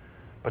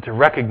 but to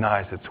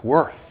recognize its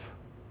worth.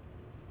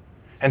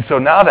 And so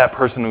now that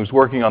person who's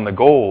working on the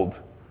gold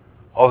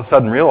all of a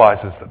sudden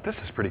realizes that this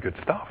is pretty good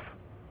stuff.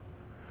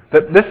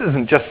 That this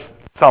isn't just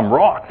some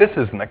rock. This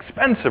is an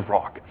expensive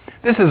rock.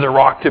 This is a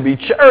rock to be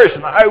cherished,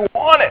 and I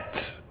want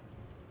it.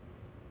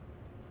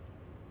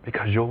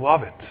 Because you'll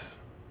love it.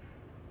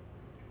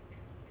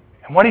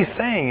 And what he's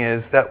saying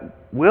is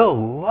that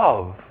we'll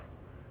love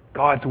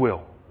God's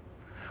will.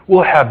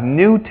 We'll have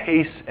new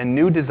tastes and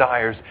new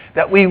desires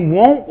that we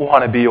won't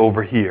want to be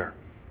over here.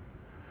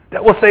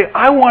 That will say,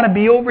 I want to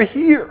be over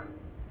here.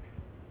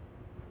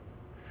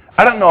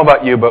 I don't know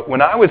about you, but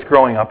when I was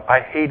growing up, I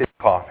hated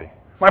coffee.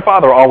 My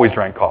father always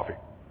drank coffee.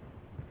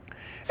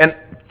 And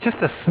just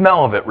the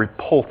smell of it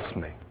repulsed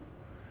me.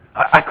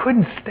 I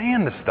couldn't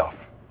stand the stuff.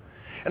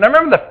 And I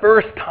remember the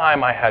first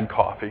time I had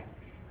coffee.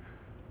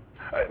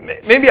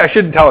 Maybe I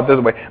shouldn't tell it this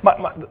way.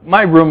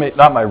 My roommate,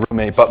 not my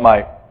roommate, but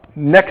my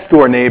next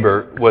door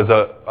neighbor was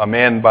a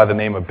man by the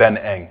name of Ben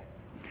Eng.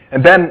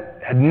 And Ben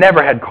had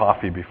never had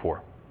coffee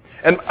before.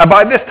 And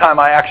by this time,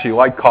 I actually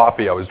liked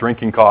coffee. I was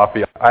drinking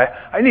coffee.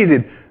 I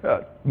needed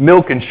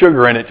milk and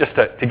sugar in it just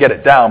to get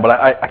it down, but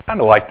I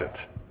kind of liked it.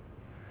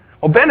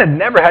 Well, Ben had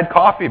never had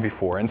coffee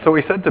before, and so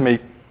he said to me,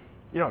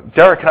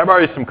 Derek, can I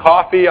borrow you some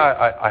coffee?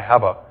 I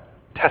have a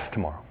test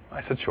tomorrow.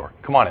 I said, sure,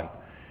 come on in.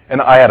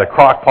 And I had a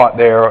crock pot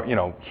there,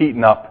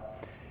 heating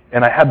up,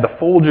 and I had the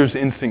Folgers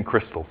Instant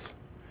Crystals.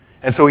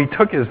 And so he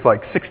took his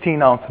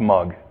 16-ounce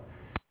mug,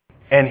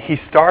 and he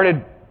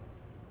started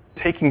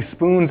taking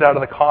spoons out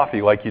of the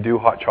coffee like you do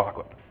hot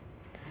chocolate.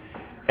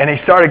 And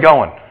he started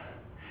going.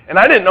 And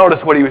I didn't notice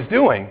what he was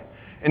doing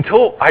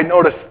until I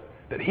noticed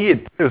that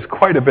there was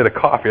quite a bit of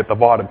coffee at the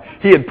bottom.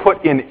 He had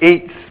put in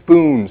 8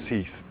 spoons,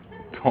 he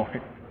told me.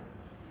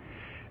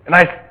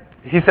 And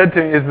he said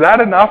to me, is that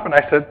enough? And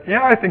I said,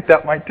 yeah, I think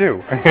that might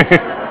do.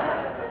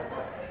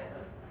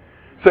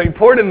 So he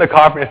poured in the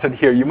coffee and I said,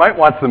 here, you might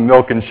want some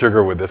milk and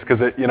sugar with this because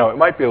it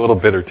might be a little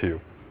bitter to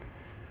you.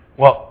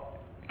 Well,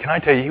 can I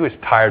tell you, he was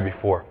tired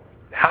before.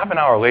 Half an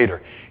hour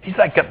later, he's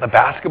got the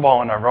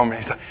basketball in our room,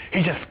 and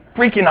he's just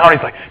freaking out.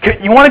 He's like,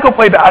 you want to go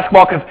play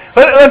basketball? Because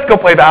let's go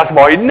play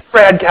basketball. He'd never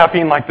had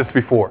caffeine like this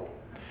before.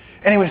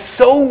 And he was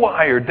so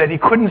wired that he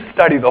couldn't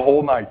study the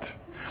whole night.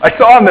 I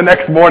saw him the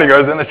next morning.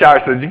 I was in the shower.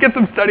 I said, did you get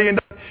some studying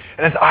done?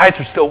 And his eyes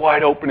were still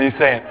wide open. And he's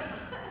saying,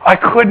 I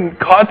couldn't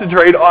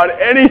concentrate on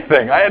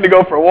anything. I had to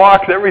go for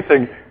walks,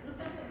 everything.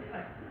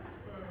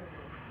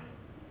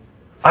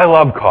 I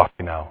love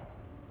coffee now.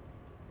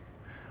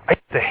 I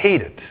used to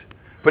hate it.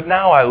 But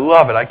now I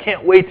love it. I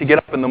can't wait to get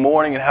up in the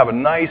morning and have a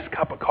nice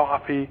cup of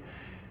coffee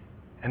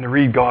and to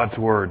read God's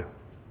Word.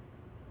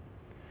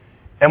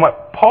 And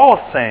what Paul's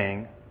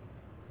saying,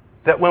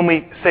 that when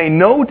we say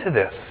no to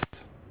this,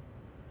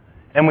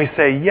 and we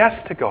say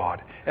yes to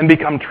God, and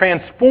become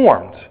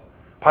transformed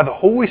by the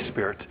Holy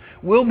Spirit,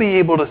 we'll be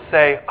able to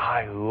say,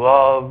 I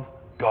love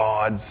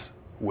God's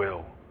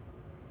will.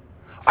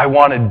 I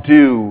want to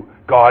do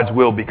God's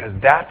will because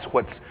that's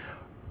what's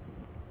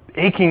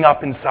aching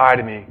up inside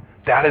of me.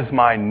 That is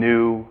my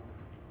new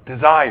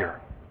desire.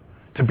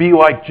 To be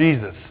like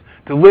Jesus.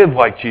 To live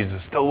like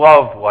Jesus. To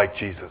love like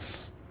Jesus.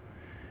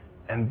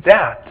 And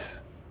that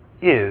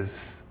is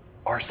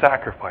our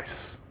sacrifice.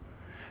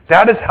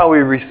 That is how we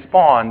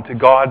respond to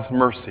God's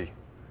mercy.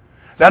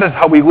 That is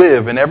how we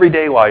live in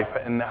everyday life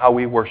and how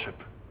we worship.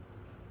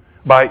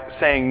 By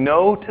saying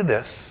no to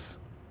this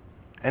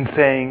and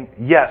saying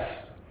yes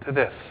to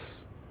this.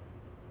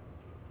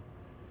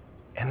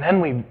 And then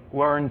we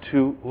learn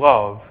to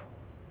love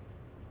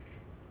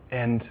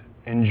and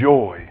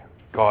enjoy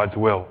God's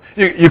will.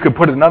 You could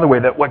put it another way,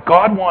 that what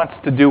God wants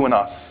to do in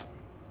us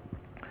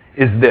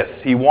is this.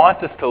 He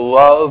wants us to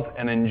love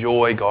and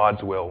enjoy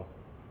God's will.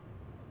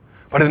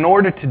 But in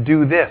order to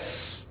do this,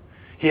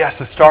 He has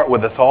to start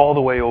with us all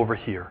the way over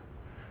here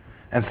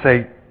and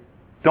say,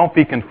 don't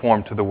be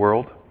conformed to the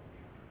world.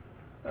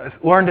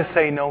 Learn to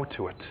say no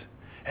to it.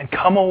 And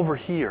come over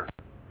here.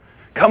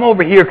 Come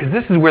over here because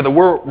this is where the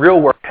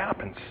real work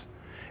happens.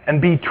 And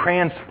be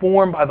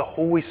transformed by the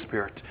Holy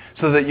Spirit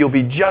so that you'll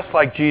be just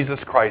like Jesus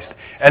Christ.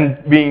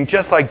 And being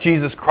just like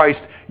Jesus Christ,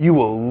 you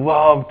will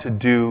love to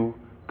do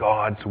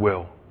God's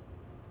will.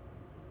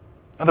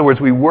 In other words,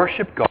 we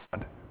worship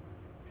God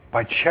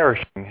by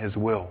cherishing His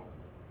will.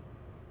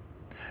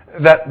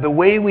 That the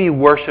way we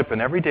worship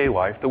in everyday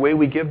life, the way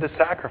we give the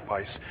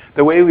sacrifice,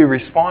 the way we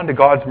respond to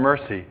God's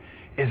mercy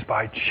is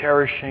by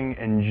cherishing,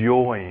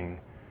 enjoying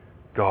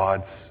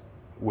God's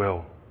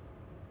will.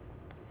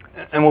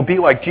 And we'll be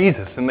like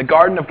Jesus in the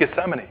Garden of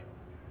Gethsemane.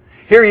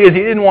 Here He is. He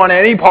didn't want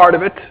any part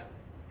of it.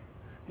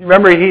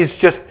 Remember, He's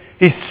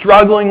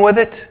struggling with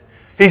it.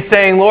 He's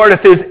saying, Lord, if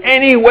there's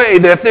any way,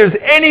 if there's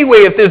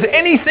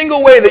any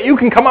single way that you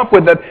can come up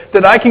with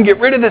that I can get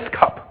rid of this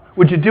cup,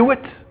 would you do it?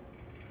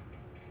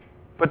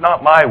 But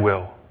not my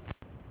will,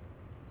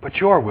 but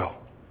your will.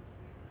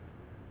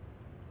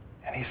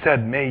 And he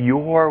said, may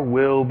your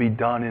will be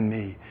done in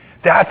me.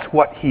 That's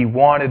what he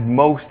wanted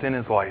most in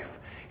his life,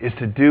 is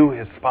to do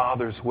his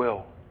Father's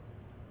will.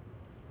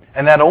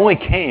 And that only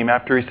came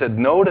after he said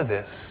no to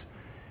this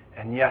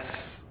and yes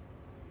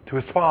to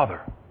his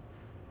Father.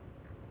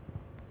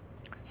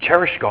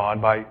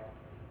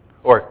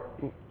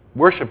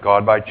 Worship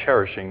God by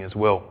cherishing his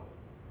will.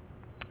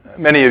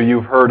 Many of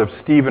you have heard of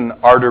Stephen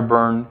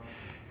Arterburn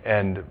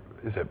and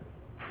is it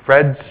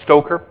Fred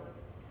Stoker?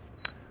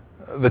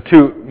 The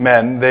two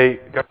men, they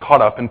got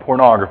caught up in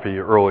pornography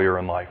earlier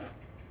in life.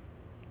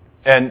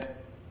 And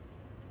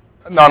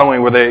not only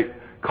were they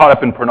caught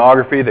up in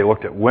pornography, they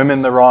looked at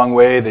women the wrong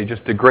way, they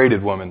just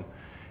degraded women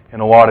in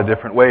a lot of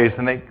different ways,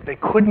 and they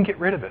couldn't get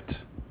rid of it.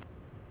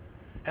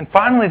 And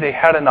finally they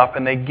had enough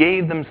and they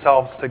gave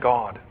themselves to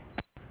God.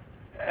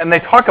 And they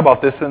talk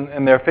about this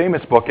in their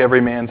famous book,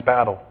 Every Man's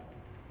Battle.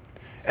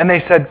 And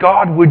they said,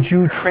 God, would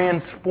you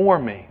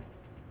transform me?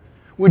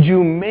 Would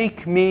you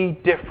make me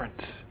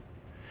different?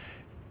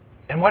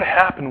 And what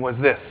happened was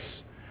this.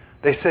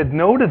 They said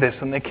no to this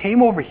and they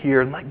came over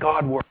here and let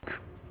God work.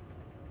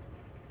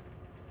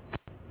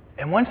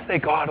 And once they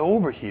got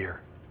over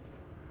here,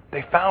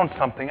 they found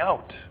something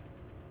out.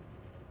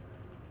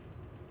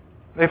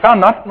 They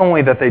found not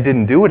only that they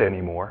didn't do it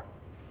anymore,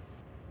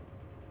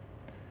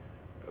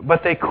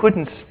 but they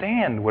couldn't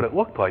stand what it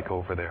looked like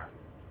over there.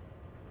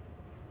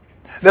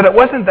 That it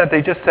wasn't that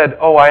they just said,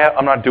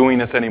 I'm not doing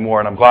this anymore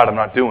and I'm glad I'm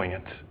not doing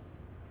it.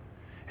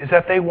 Is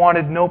that they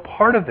wanted no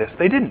part of this.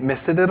 They didn't miss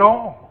it at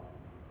all.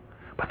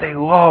 But they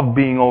loved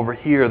being over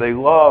here. They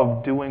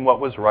loved doing what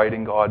was right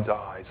in God's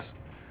eyes.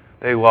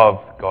 They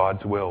loved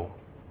God's will.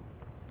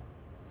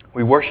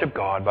 We worship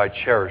God by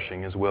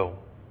cherishing his will.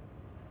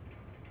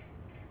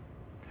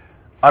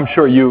 I'm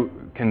sure you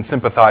can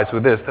sympathize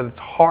with this, that it's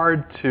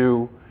hard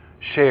to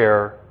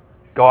share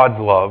God's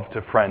love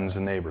to friends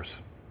and neighbors,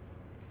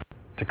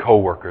 to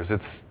coworkers.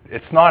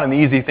 It's not an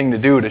easy thing to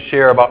do, to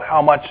share about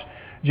how much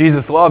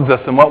Jesus loves us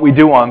and what we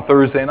do on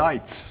Thursday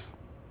nights.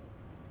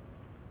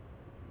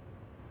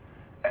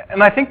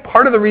 And I think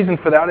part of the reason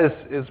for that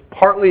is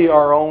partly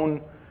our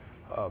own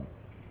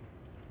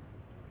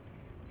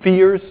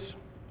fears,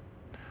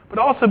 but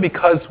also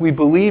because we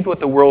believe what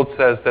the world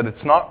says, that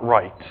it's not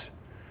right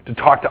to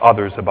talk to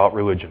others about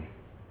religion.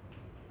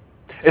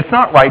 It's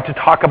not right to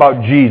talk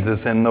about Jesus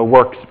in the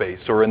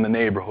workspace or in the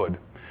neighborhood.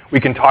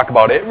 We can talk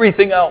about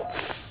everything else.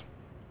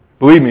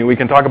 Believe me, we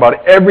can talk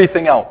about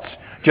everything else,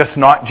 just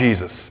not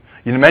Jesus.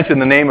 You mention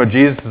the name of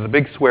Jesus is a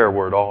big swear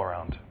word all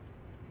around.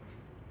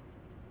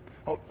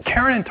 Well,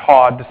 Karen and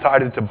Todd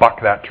decided to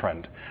buck that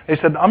trend. They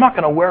said, I'm not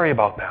going to worry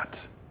about that.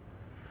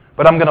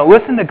 But I'm going to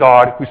listen to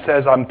God who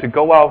says I'm to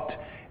go out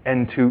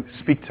and to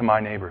speak to my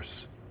neighbors.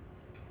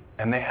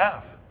 And they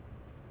have.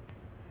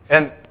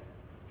 And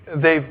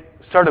they've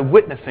started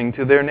witnessing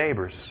to their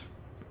neighbors.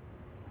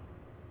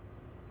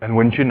 And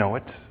wouldn't you know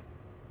it,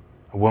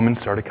 a woman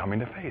started coming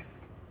to faith.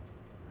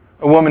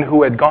 A woman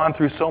who had gone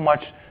through so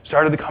much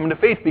started to come to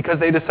faith because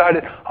they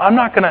decided, I'm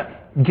not going to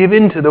give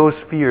in to those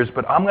fears,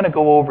 but I'm going to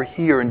go over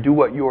here and do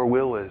what your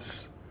will is.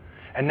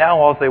 And now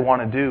all they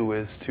want to do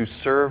is to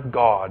serve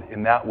God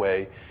in that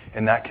way,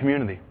 in that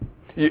community.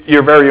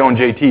 Your very own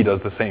JT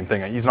does the same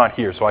thing. He's not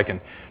here, so I can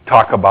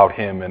talk about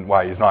him and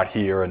why he's not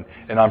here, and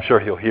I'm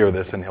sure he'll hear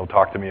this and he'll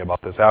talk to me about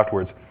this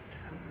afterwards.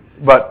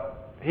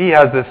 But he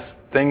has this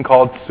thing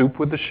called Soup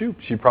with the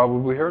Shoops. You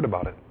probably heard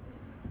about it.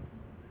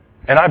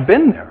 And I've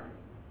been there.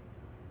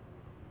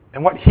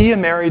 And what he and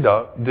Mary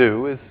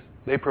do is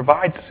they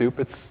provide soup.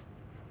 It's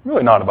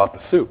really not about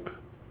the soup.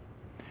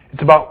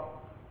 It's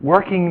about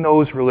working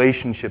those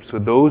relationships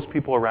with those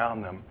people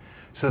around them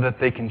so that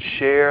they can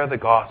share the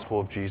gospel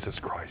of Jesus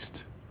Christ.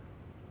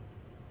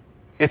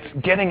 It's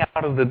getting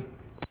out of the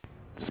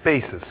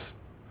spaces,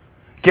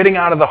 getting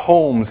out of the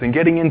homes and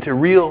getting into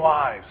real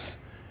lives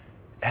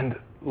and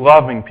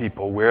loving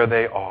people where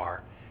they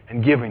are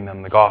and giving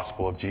them the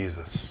gospel of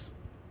Jesus.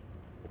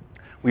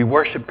 We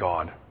worship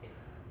God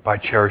by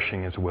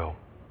cherishing his will.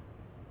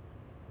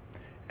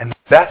 And the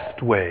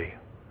best way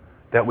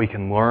that we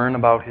can learn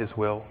about his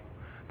will,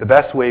 the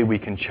best way we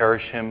can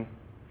cherish him,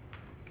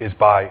 is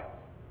by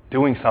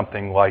doing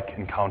something like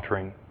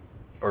encounter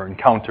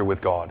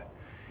with God,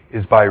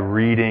 is by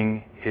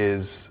reading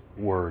his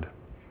word.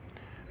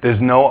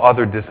 There's no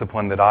other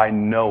discipline that I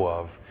know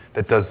of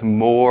that does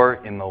more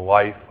in the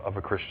life of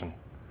a Christian.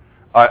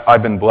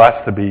 I've been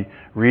blessed to be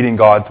reading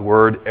God's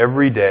word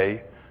every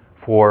day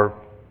for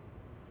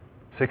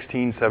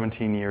 16,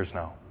 17 years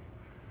now.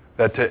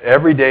 That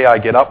every day I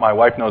get up, my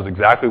wife knows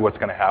exactly what's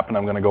going to happen.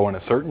 I'm going to go in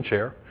a certain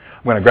chair.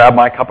 I'm going to grab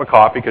my cup of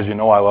coffee, because you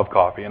know I love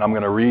coffee, and I'm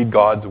going to read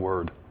God's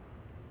word.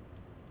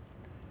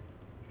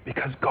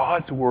 Because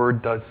God's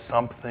word does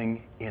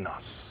something in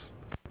us.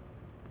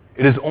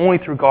 It is only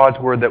through God's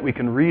word that we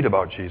can read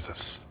about Jesus,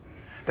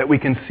 that we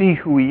can see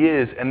who he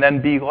is and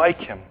then be like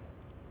him.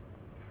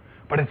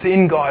 But it's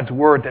in God's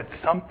Word that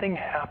something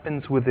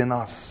happens within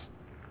us.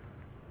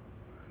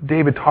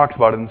 David talks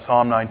about it in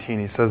Psalm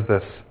 19. He says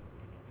this.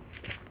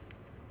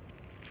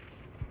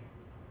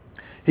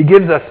 He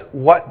gives us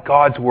what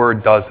God's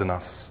Word does in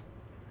us.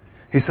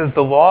 He says,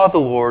 the law of the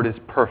Lord is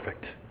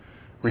perfect,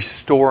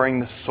 restoring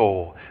the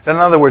soul. In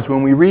other words,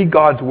 when we read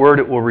God's Word,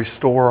 it will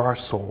restore our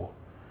soul.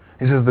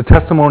 He says, the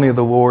testimony of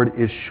the Lord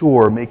is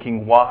sure,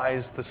 making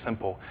wise the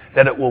simple,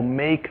 that it will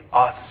make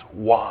us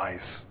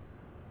wise.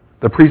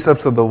 The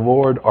precepts of the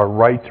Lord are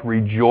right,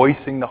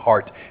 rejoicing the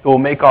heart. It will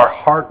make our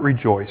heart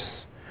rejoice.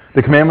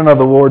 The commandment of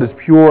the Lord is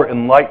pure,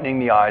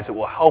 enlightening the eyes. It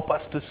will help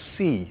us to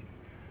see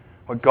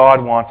what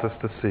God wants us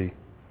to see.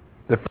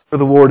 The fear of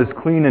the Lord is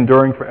clean,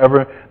 enduring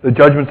forever. The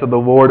judgments of the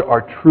Lord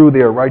are true. They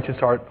are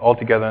righteous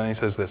altogether. And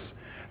he says this,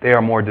 they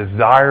are more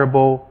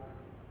desirable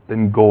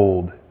than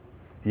gold.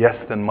 Yes,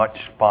 than much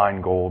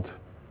fine gold.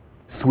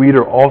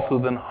 Sweeter also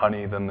than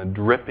honey, than the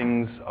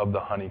drippings of the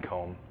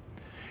honeycomb.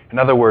 In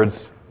other words,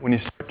 when you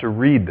start to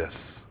read this,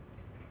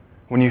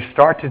 when you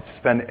start to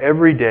spend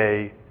every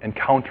day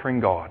encountering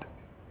God,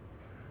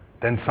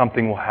 then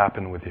something will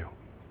happen with you.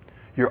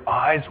 Your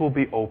eyes will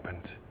be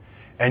opened,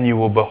 and you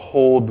will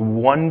behold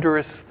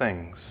wondrous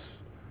things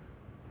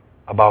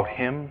about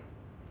Him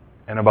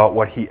and about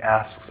what He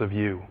asks of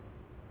you.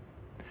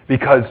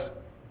 Because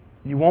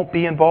you won't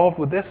be involved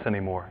with this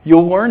anymore.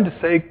 You'll learn to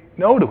say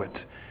no to it.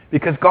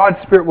 Because God's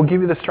Spirit will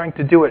give you the strength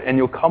to do it, and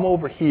you'll come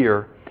over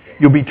here,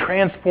 you'll be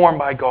transformed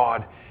by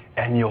God,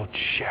 and you'll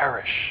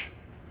cherish,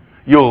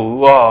 you'll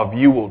love,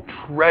 you will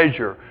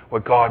treasure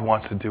what God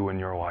wants to do in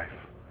your life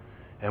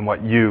and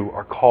what you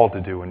are called to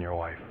do in your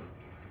life.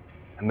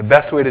 And the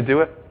best way to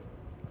do it,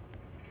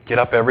 get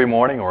up every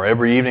morning or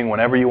every evening,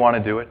 whenever you want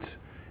to do it,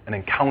 and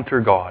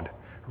encounter God.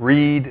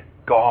 Read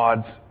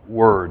God's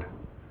Word,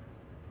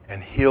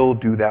 and He'll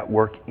do that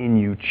work in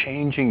you,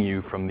 changing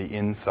you from the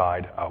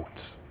inside out.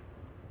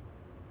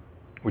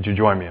 Would you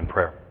join me in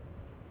prayer?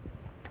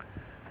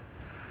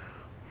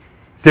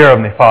 Dear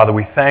Heavenly Father,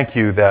 we thank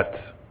you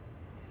that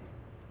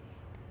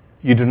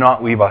you do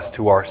not leave us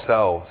to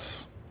ourselves,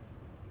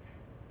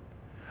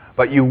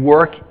 but you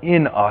work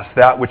in us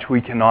that which we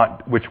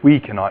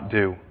cannot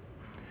do.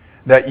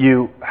 That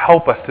you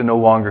help us to no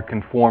longer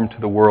conform to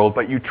the world,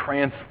 but you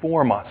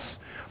transform us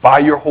by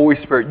your Holy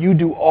Spirit. You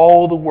do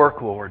all the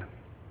work, Lord.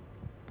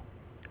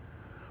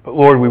 But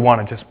Lord, we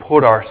want to just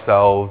put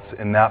ourselves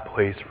in that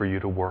place for you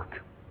to work.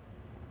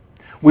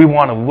 We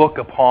want to look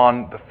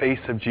upon the face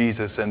of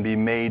Jesus and be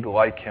made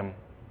like Him.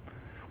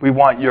 We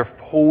want your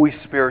Holy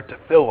Spirit to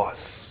fill us,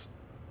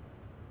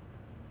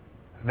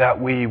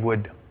 that we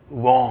would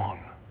long,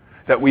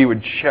 that we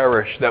would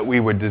cherish, that we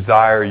would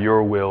desire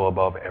your will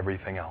above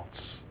everything else.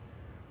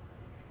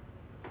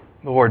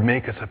 Lord,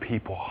 make us a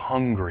people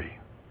hungry,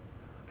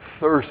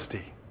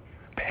 thirsty,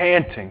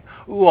 panting,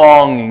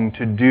 longing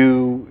to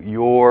do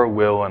your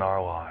will in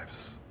our lives.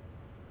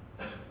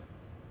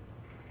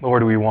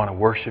 Lord, we want to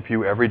worship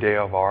you every day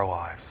of our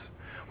lives.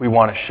 We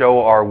want to show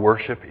our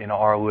worship in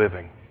our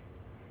living,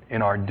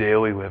 in our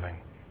daily living.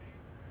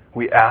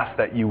 We ask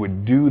that you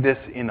would do this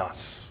in us.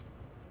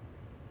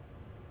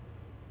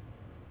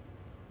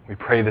 We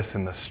pray this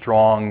in the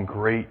strong,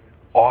 great,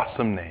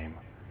 awesome name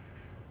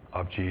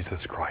of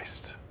Jesus Christ.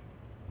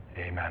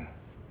 Amen.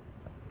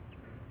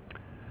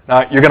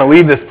 Now, you're going to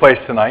leave this place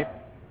tonight,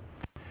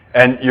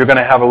 and you're going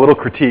to have a little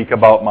critique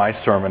about my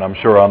sermon, I'm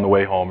sure, on the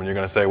way home, and you're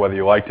going to say whether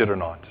you liked it or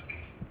not.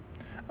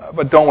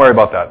 But don't worry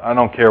about that. I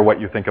don't care what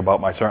you think about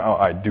my sermon. Oh,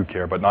 I do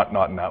care, but not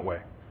in that way.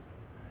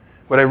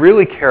 What I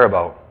really care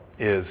about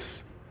is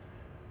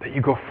that you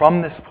go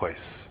from this place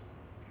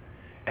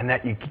and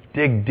that you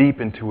dig deep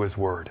into His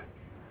Word.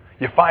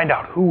 You find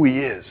out who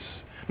He is.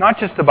 Not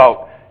just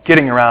about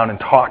getting around and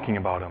talking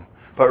about Him,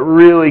 but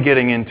really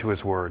getting into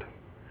His Word.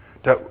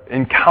 To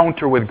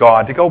encounter with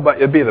God.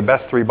 It'd be the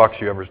best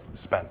 $3 you ever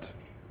spent.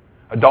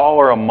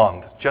 $1 a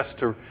month just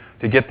to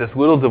get this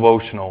little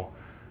devotional,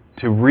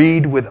 to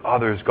read with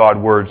others God's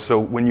Word. So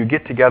when you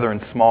get together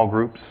in small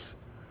groups,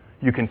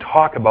 you can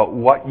talk about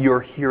what you're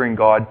hearing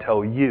God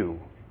tell you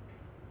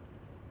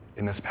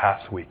in this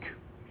past week.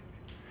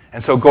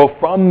 And so go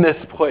from this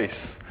place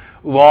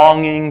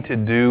longing to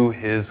do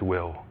His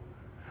will.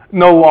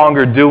 No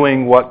longer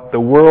doing what the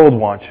world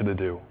wants you to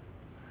do,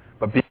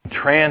 but being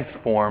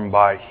transformed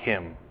by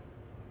Him.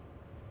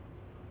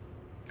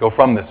 Go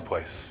from this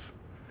place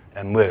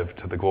and live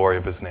to the glory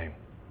of His name.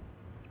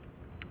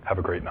 Have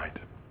a great night.